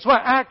obedience, what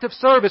act of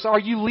service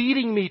are you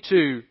leading me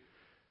to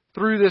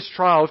through this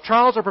trial? If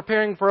trials are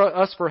preparing for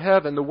us for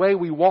heaven, the way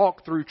we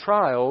walk through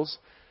trials,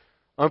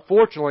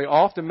 unfortunately,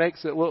 often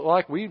makes it look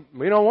like we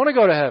don't want to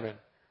go to heaven.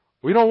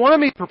 We don't want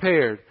to be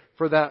prepared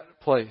for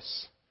that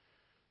place.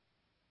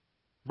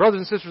 Brothers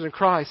and sisters in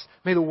Christ,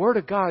 may the Word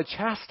of God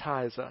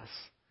chastise us.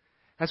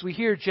 As we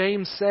hear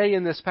James say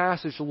in this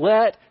passage,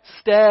 let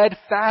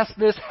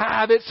steadfastness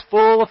have its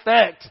full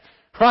effect.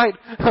 Right?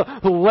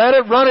 Let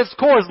it run its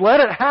course. Let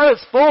it have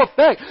its full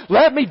effect.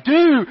 Let me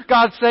do,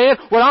 God's saying,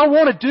 what I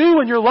want to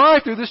do in your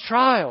life through this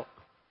trial.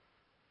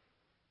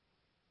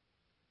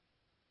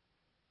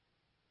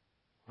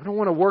 I don't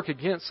want to work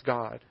against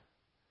God.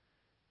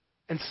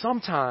 And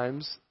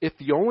sometimes, if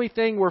the only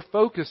thing we're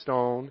focused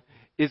on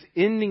is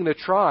ending the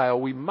trial,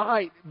 we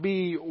might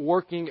be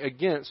working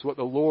against what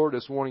the Lord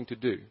is wanting to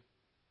do.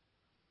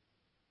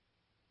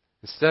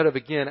 Instead of,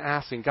 again,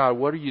 asking, God,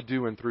 what are you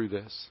doing through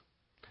this?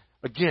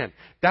 Again,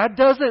 that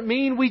doesn't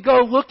mean we go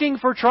looking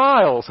for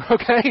trials,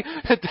 okay?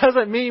 It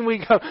doesn't mean we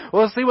go,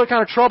 well, let's see what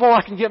kind of trouble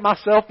I can get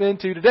myself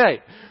into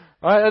today.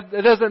 Right?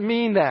 It doesn't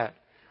mean that.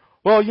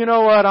 Well, you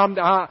know what?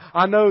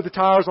 I know the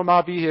tires on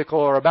my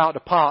vehicle are about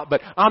to pop,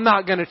 but I'm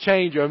not going to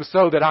change them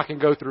so that I can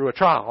go through a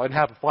trial and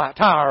have a flat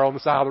tire on the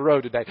side of the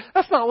road today.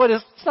 That's not what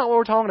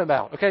we're talking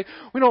about, okay?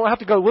 We don't have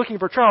to go looking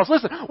for trials.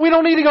 Listen, we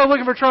don't need to go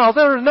looking for trials.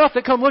 There are enough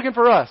that come looking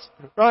for us,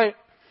 right?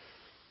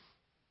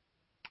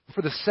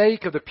 For the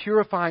sake of the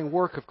purifying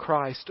work of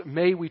Christ,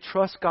 may we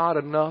trust God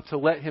enough to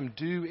let Him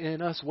do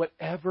in us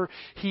whatever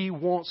He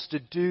wants to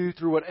do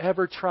through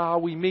whatever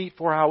trial we meet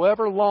for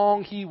however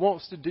long He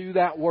wants to do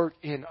that work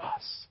in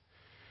us.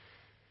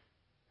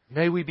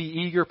 May we be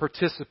eager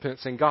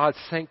participants in God's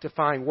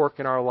sanctifying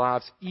work in our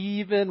lives,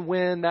 even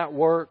when that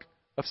work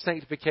of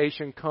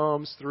sanctification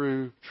comes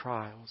through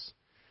trials.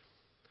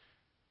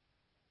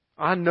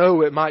 I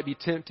know it might be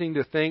tempting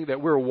to think that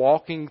we're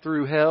walking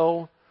through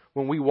hell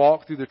when we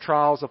walk through the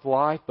trials of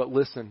life, but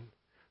listen,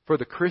 for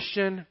the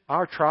Christian,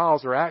 our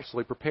trials are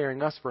actually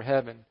preparing us for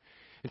heaven.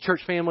 And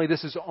church family,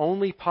 this is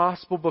only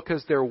possible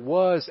because there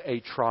was a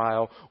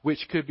trial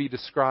which could be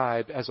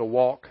described as a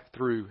walk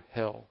through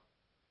hell.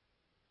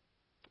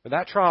 But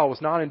that trial was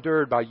not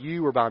endured by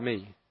you or by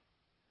me.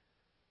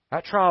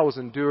 That trial was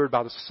endured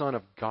by the Son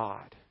of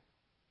God.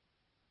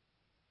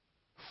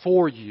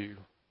 For you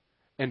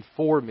and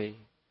for me.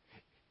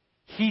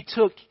 He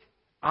took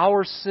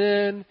our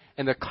sin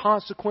and the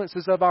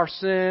consequences of our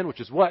sin, which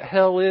is what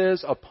hell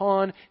is,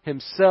 upon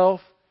Himself.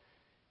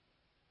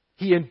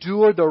 He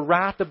endured the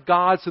wrath of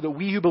God so that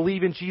we who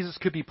believe in Jesus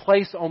could be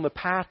placed on the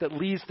path that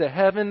leads to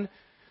heaven,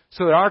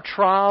 so that our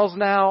trials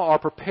now are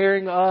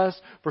preparing us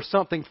for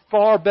something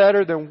far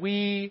better than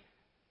we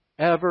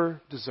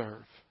ever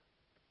deserve.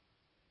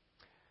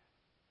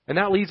 And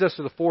that leads us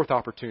to the fourth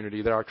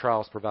opportunity that our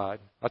trials provide.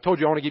 I told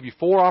you I want to give you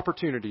 4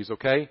 opportunities,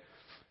 okay?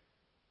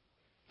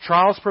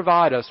 Trials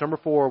provide us, number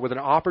 4, with an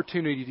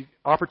opportunity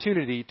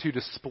to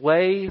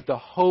display the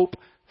hope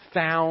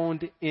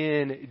found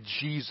in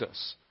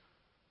Jesus.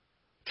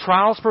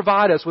 Trials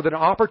provide us with an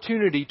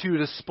opportunity to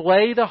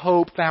display the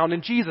hope found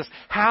in Jesus.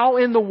 How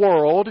in the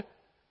world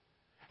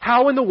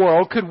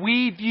could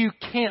we view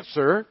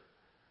cancer,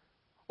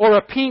 or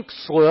a pink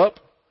slip,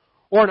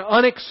 or an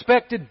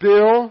unexpected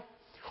bill,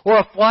 or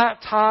a flat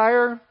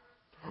tire,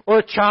 or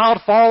a child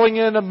falling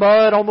in the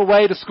mud on the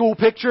way to school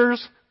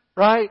pictures,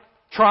 right?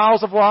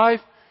 Trials of life,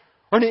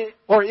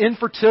 or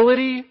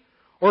infertility,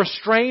 or a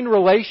strained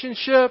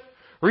relationship,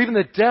 or even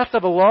the death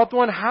of a loved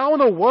one. How in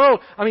the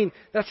world? I mean,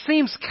 that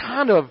seems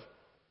kind of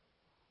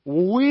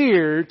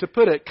weird, to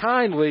put it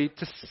kindly,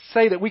 to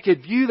say that we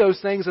could view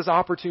those things as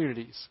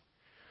opportunities.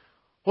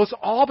 Well, it's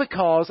all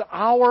because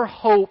our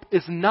hope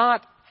is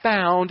not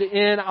found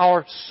in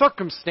our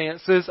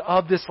circumstances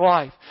of this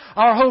life.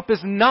 Our hope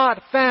is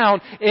not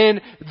found in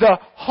the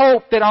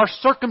hope that our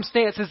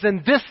circumstances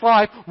in this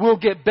life will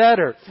get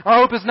better.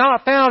 Our hope is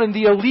not found in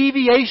the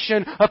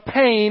alleviation of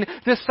pain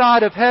this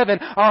side of heaven.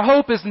 Our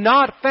hope is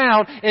not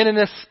found in an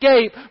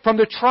escape from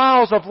the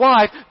trials of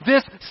life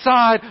this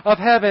side of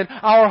heaven.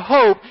 Our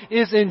hope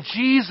is in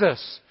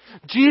Jesus.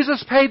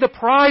 Jesus paid the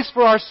price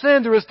for our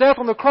sin through His death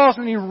on the cross,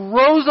 and He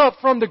rose up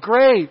from the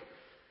grave,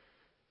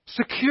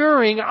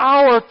 securing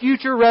our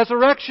future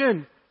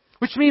resurrection.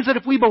 Which means that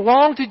if we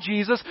belong to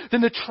Jesus,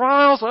 then the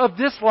trials of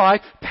this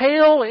life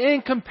pale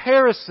in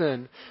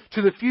comparison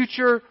to the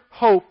future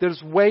hope that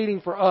is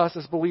waiting for us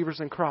as believers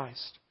in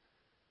Christ.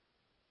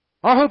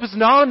 Our hope is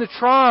not in the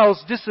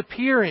trials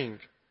disappearing.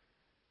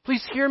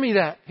 Please hear me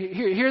that.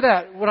 Hear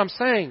that, what I'm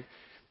saying.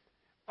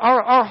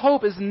 Our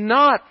hope is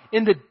not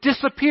in the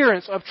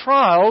disappearance of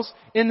trials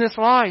in this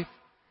life.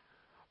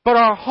 But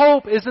our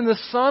hope is in the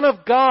Son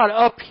of God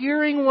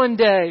appearing one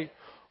day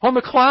on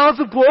the clouds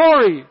of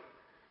glory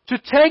to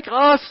take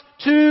us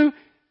to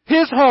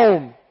His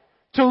home,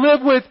 to live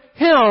with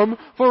Him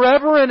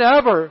forever and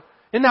ever,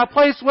 in that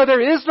place where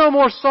there is no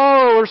more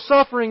sorrow or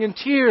suffering and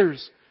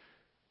tears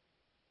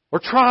or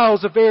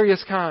trials of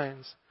various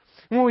kinds.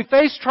 When we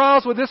face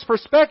trials with this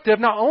perspective,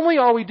 not only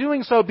are we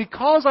doing so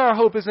because our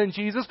hope is in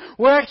Jesus,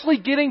 we're actually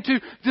getting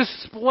to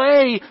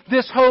display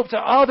this hope to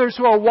others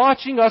who are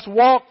watching us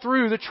walk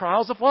through the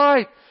trials of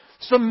life.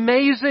 It's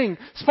amazing.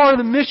 It's part of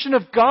the mission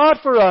of God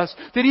for us,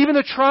 that even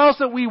the trials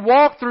that we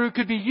walk through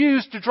could be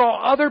used to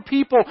draw other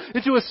people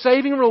into a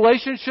saving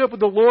relationship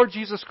with the Lord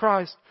Jesus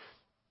Christ.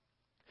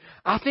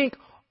 I think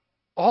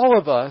all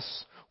of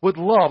us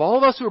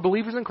who are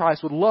believers in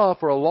Christ would love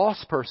for a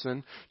lost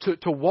person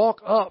to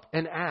walk up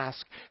and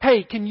ask,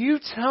 hey, can you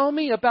tell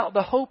me about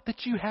the hope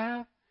that you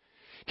have?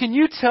 Can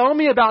you tell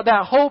me about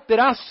that hope that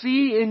I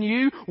see in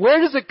you? Where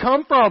does it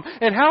come from?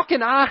 And how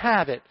can I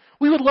have it?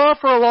 We would love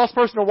for a lost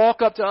person to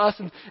walk up to us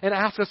and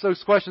ask us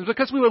those questions,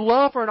 because we would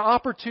love for an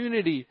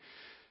opportunity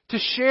to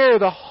share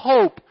the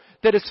hope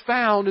that is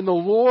found in the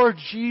Lord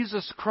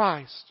Jesus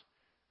Christ.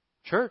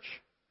 Church,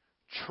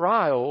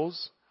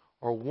 trials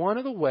are one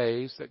of the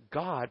ways that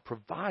God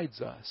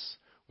provides us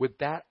with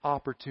that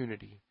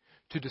opportunity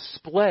to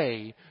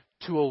display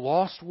to a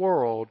lost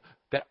world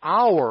that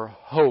our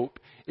hope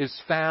is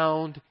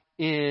found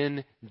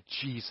in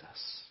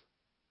Jesus.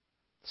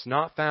 It's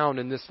not found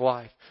in this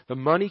life. The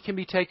money can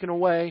be taken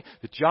away.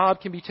 The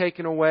job can be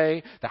taken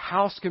away. The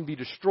house can be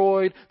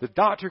destroyed. The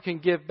doctor can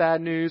give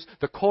bad news.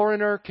 The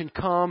coroner can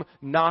come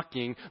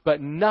knocking.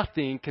 But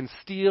nothing can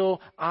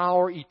steal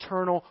our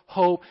eternal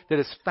hope that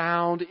is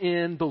found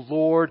in the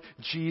Lord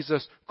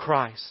Jesus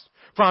Christ.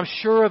 For I'm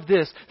sure of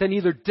this, that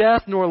neither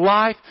death, nor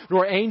life,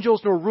 nor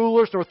angels, nor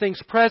rulers, nor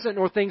things present,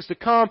 nor things to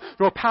come,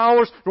 nor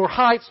powers, nor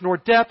heights, nor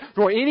depth,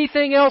 nor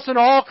anything else in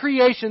all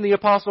creation, the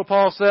Apostle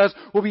Paul says,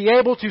 will be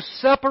able to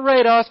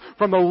separate us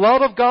from the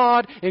love of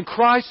God in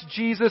Christ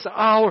Jesus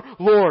our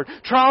Lord.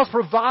 Trials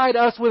provide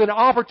us with an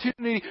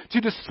opportunity to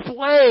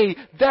display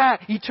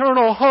that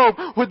eternal hope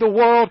with the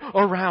world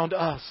around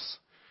us.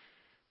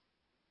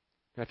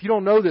 Now, if you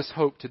don't know this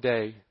hope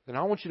today, then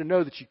I want you to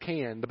know that you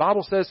can. The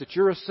Bible says that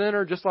you're a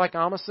sinner just like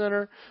I'm a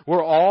sinner.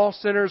 We're all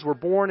sinners. We're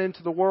born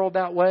into the world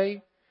that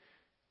way.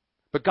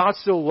 But God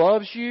still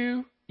loves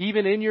you,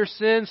 even in your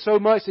sin, so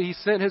much that He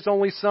sent His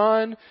only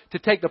Son to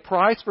take the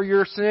price for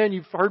your sin.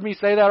 You've heard me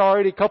say that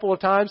already a couple of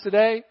times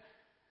today.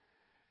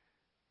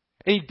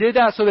 And He did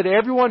that so that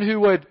everyone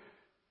who would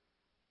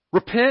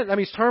repent,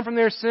 turn from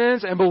their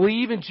sins and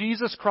believe in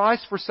Jesus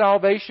Christ for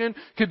salvation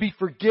could be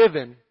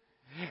forgiven.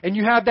 And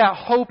you have that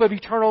hope of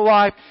eternal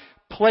life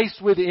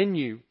placed within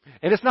you.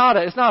 And it's not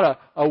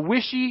a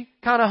wishy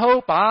kind of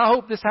hope. I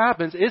hope this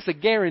happens. It's a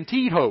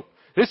guaranteed hope.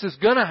 This is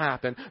going to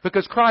happen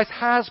because Christ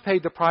has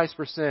paid the price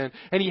for sin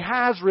and He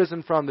has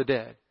risen from the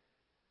dead.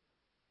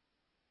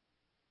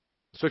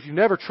 So if you've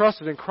never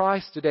trusted in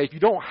Christ today, if you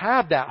don't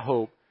have that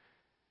hope,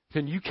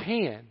 then you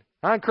can.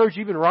 I encourage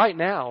you even right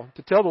now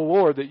to tell the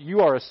Lord that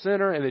you are a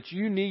sinner and that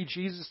you need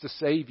Jesus to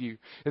save you,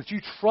 and that you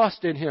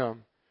trust in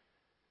Him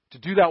to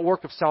do that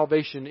work of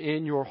salvation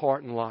in your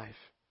heart and life.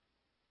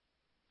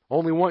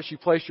 Only once you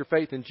place your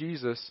faith in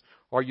Jesus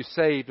are you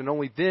saved, and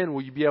only then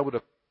will you be able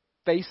to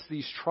face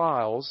these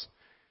trials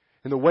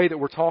in the way that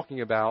we're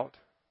talking about,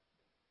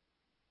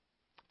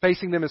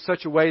 facing them in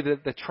such a way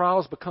that the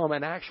trials become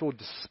an actual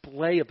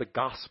display of the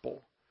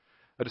gospel,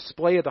 a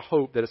display of the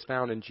hope that is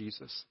found in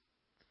Jesus.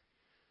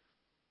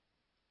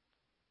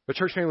 But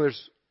church family,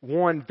 there's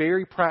one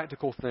very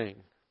practical thing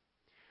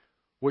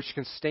which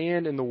can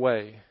stand in the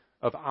way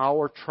of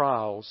our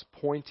trials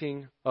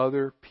pointing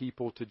other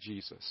people to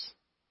Jesus.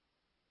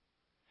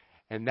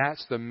 And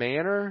that's the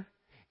manner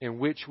in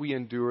which we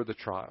endure the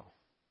trial.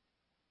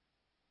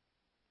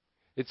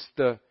 It's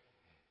the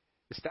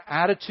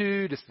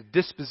attitude, it's the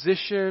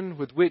disposition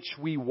with which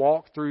we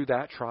walk through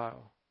that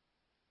trial.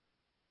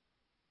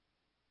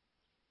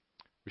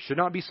 We should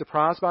not be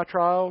surprised by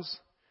trials.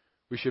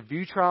 We should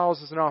view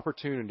trials as an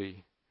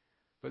opportunity.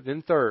 But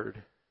then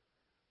third,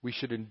 we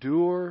should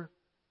endure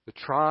the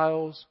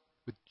trials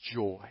with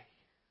joy.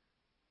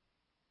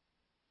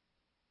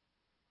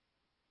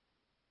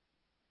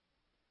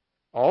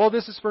 All of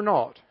this is for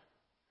naught.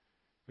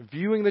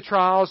 Viewing the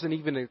trials and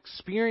even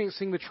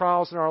experiencing the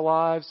trials in our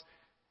lives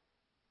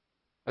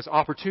as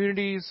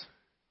opportunities,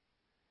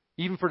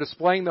 even for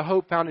displaying the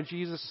hope found in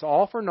Jesus, is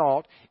all for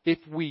naught if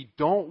we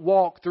don't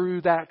walk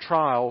through that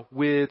trial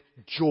with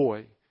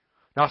joy.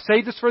 Now, I'll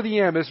save this for the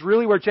end. It's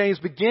really where James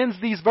begins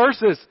these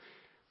verses.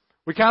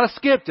 We kind of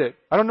skipped it.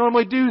 I don't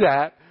normally do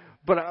that,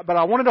 but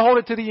I wanted to hold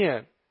it to the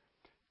end.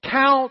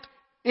 Count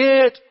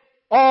it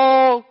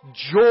all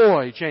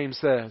joy, James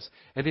says.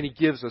 And then he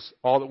gives us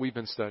all that we've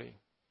been studying.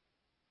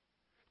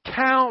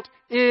 Count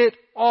it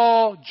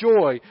all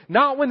joy.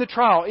 Not when the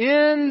trial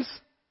ends,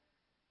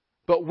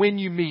 but when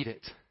you meet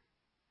it.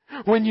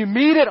 When you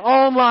meet it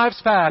on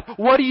life's path,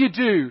 what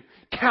do?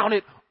 Count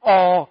it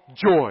all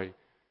joy.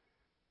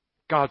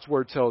 God's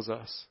Word tells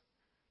us.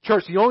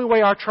 Church, the only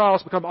way our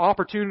trials become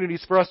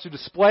opportunities for us to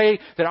display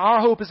that our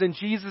hope is in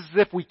Jesus is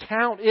if we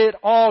count it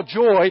all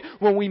joy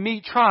when we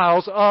meet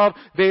trials of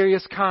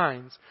various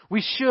kinds.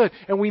 We should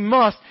and we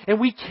must and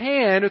we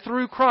can,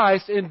 through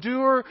Christ,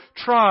 endure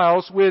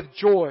trials with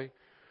joy.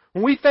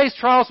 When we face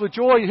trials with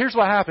joy, here's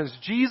what happens.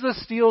 Jesus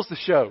steals the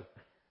show.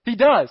 He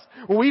does.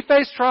 When we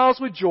face trials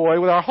with joy,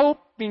 with our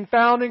hope being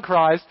found in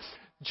Christ,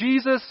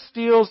 Jesus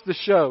steals the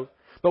show.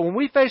 But when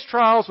we face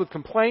trials with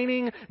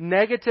complaining,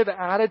 negative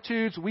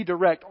attitudes, we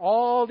direct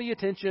all the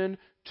attention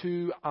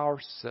to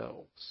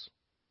ourselves.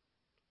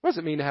 What does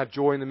it mean to have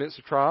joy in the midst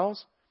of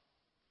trials?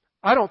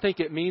 I don't think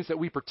it means that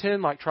we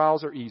pretend like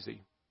trials are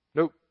easy.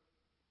 Nope.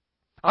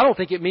 I don't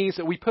think it means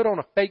that we put on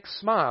a fake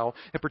smile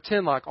and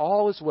pretend like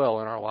all is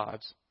well in our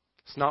lives.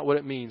 It's not what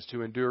it means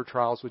to endure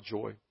trials with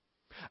joy.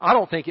 I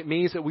don't think it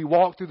means that we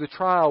walk through the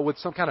trial with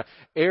some kind of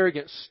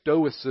arrogant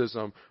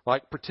stoicism,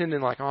 like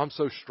pretending like, oh, I'm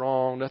so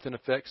strong, nothing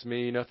affects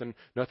me, nothing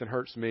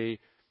hurts me.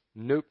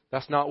 Nope,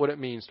 that's not what it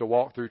means to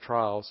walk through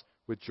trials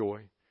with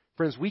joy.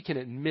 Friends, we can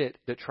admit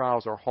that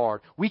trials are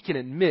hard. We can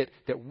admit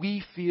that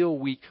we feel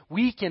weak.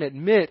 We can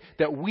admit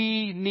that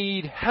we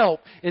need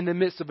help in the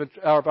midst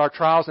of our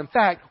trials. In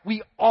fact,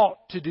 we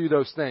ought to do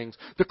those things.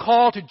 The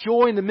call to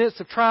joy in the midst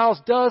of trials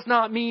does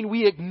not mean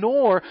we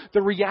ignore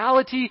the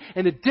reality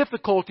and the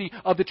difficulty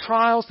of the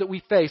trials that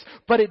we face.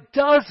 But it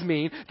does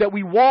mean that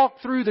we walk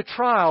through the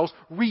trials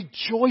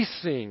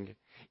rejoicing,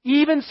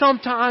 even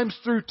sometimes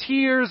through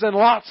tears and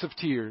lots of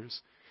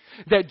tears.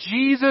 That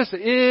Jesus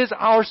is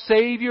our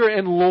Savior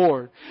and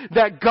Lord.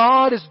 That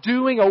God is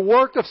doing a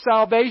work of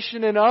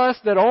salvation in us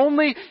that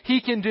only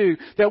He can do.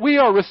 That we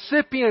are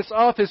recipients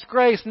of His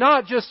grace,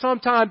 not just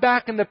sometime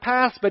back in the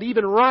past, but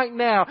even right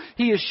now.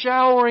 He is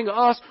showering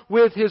us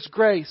with His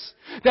grace.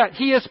 That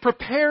He is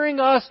preparing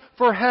us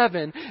for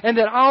heaven. And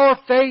that our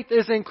faith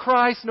is in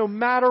Christ no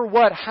matter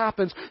what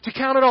happens. To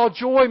count it all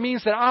joy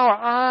means that our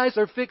eyes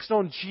are fixed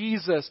on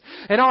Jesus.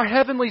 And our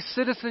heavenly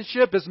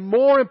citizenship is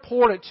more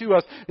important to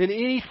us than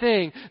anything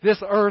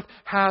this earth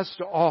has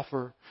to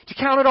offer. To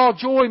count it all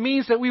joy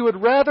means that we would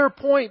rather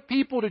point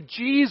people to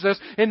Jesus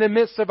in the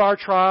midst of our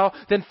trial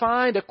than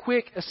find a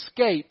quick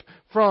escape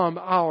from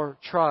our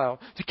trial.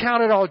 To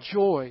count it all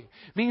joy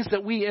means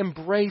that we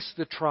embrace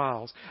the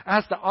trials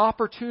as the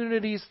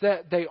opportunities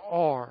that they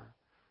are,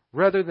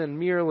 rather than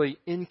merely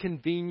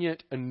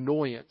inconvenient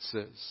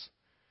annoyances.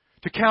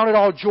 To count it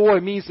all joy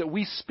means that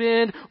we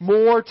spend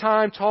more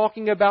time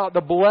talking about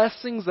the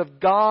blessings of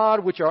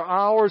God which are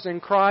ours in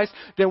Christ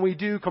than we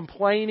do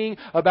complaining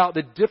about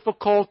the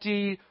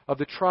difficulty of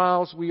the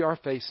trials we are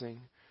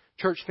facing.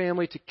 Church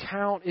family, to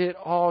count it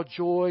all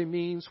joy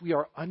means we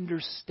are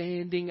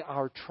understanding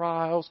our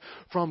trials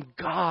from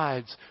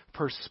God's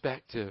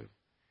perspective.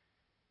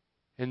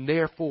 And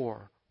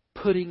therefore,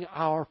 putting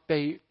our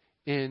faith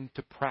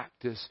into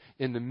practice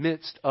in the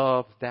midst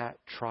of that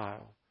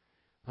trial.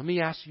 Let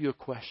me ask you a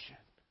question.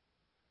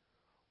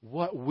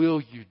 What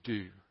will you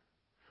do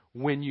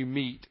when you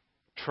meet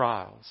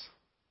trials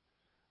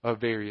of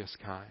various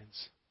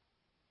kinds?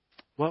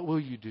 What will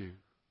you do?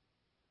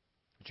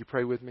 Would you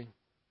pray with me?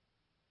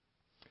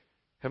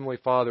 Heavenly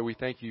Father, we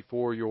thank You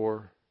for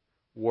Your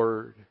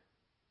Word.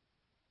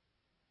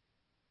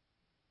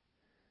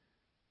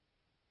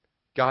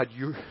 God,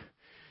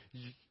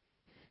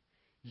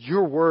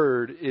 Your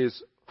Word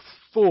is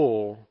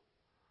full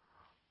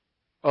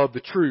of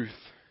the truth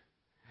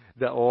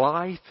that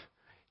life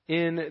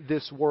in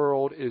this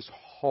world is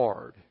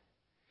hard.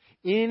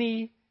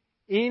 Any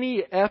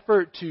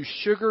effort to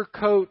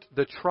sugarcoat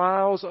the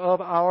trials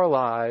of our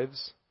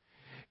lives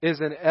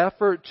is an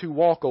effort to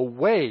walk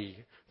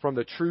away from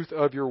the truth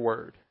of Your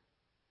Word.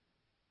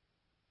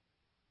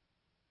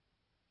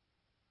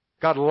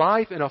 God,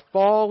 life in a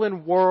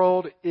fallen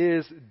world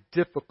is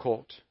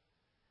difficult.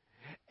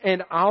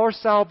 And our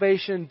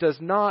salvation does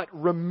not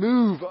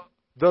remove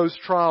those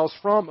trials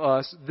from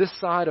us this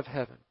side of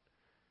heaven.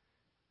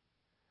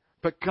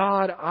 But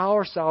God,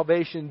 our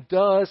salvation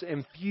does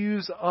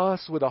infuse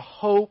us with a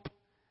hope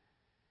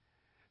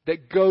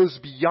that goes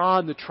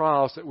beyond the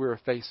trials that we're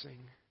facing.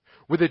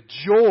 With a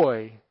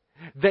joy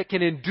that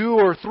can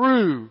endure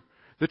through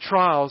the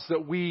trials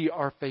that we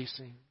are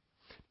facing.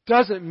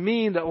 Doesn't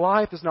mean that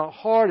life is not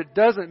hard. It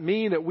doesn't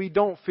mean that we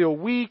don't feel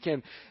weak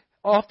and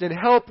often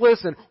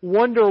helpless and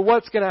wonder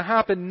what's going to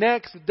happen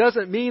next. It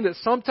doesn't mean that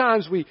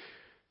sometimes we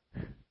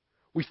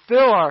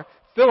fill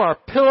our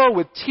pillow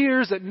with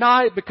tears at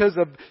night because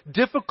of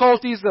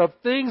difficulties of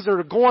things that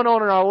are going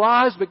on in our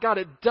lives. But God,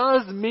 it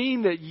does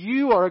mean that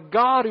You are a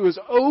God who is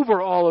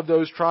over all of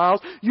those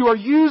trials. You are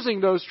using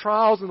those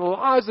trials in the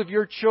lives of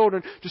Your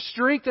children to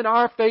strengthen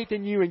our faith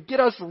in You and get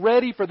us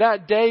ready for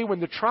that day when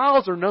the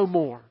trials are no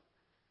more.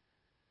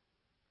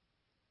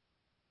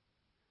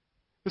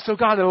 And so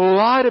God, in the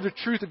light of the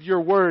truth of Your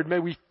Word, may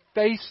we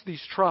face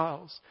these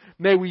trials.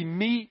 May we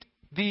meet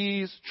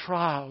these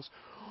trials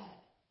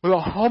with a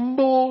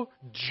humble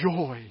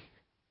joy.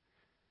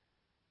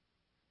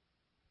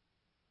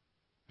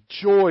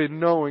 Joy in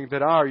knowing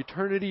that our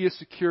eternity is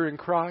secure in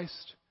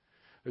Christ.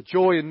 A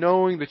joy in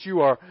knowing that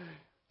You are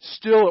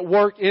still at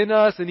work in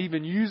us and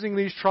even using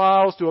these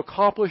trials to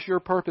accomplish Your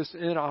purpose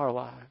in our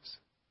lives.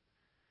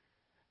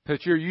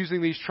 That You're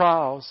using these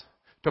trials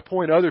to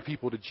point other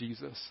people to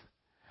Jesus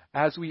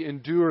as we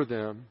endure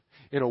them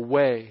in a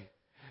way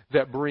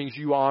that brings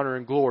You honor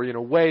and glory, in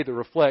a way that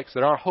reflects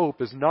that our hope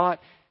is not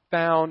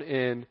found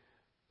in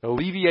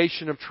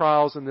alleviation of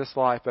trials in this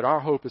life, but our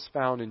hope is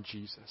found in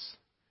Jesus,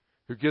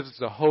 who gives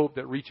us a hope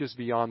that reaches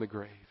beyond the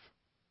grave.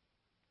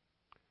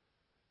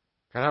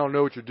 And I don't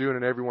know what You're doing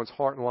in everyone's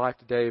heart and life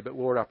today, but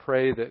Lord, I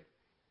pray that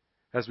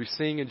as we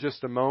sing in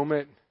just a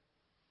moment,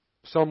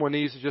 someone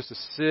needs just to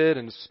sit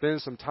and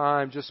spend some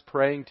time just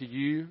praying to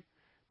You,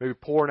 maybe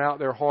pouring out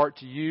their heart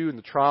to You and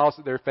the trials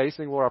that they're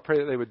facing. Lord, I pray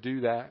that they would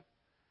do that.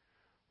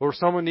 Or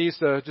someone needs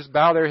to just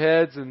bow their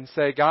heads and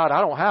say, God,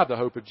 I don't have the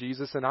hope of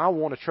Jesus, and I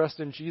want to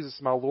trust in Jesus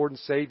as my Lord and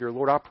Savior.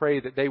 Lord, I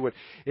pray that they would,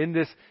 in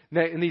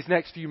these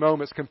next few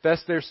moments,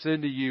 confess their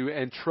sin to You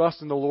and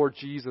trust in the Lord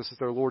Jesus as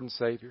their Lord and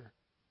Savior.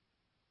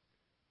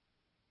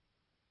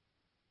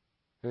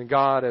 And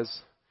God, as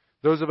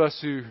those of us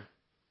who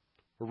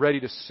We're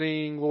ready to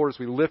sing, Lord, as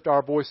we lift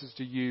our voices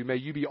to you. May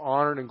you be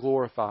honored and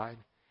glorified.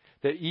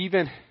 That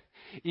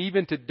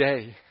even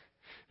today,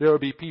 there will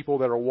be people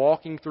that are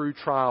walking through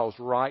trials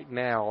right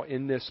now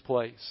in this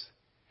place,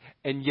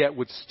 and yet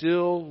would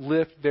still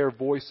lift their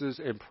voices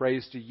in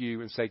praise to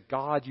you and say,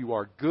 God, you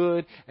are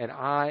good, and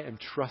I am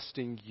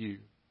trusting you.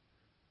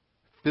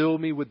 Fill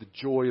me with the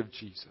joy of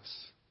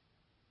Jesus.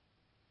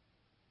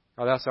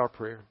 Now, that's our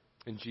prayer.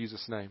 In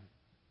Jesus' name,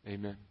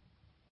 amen.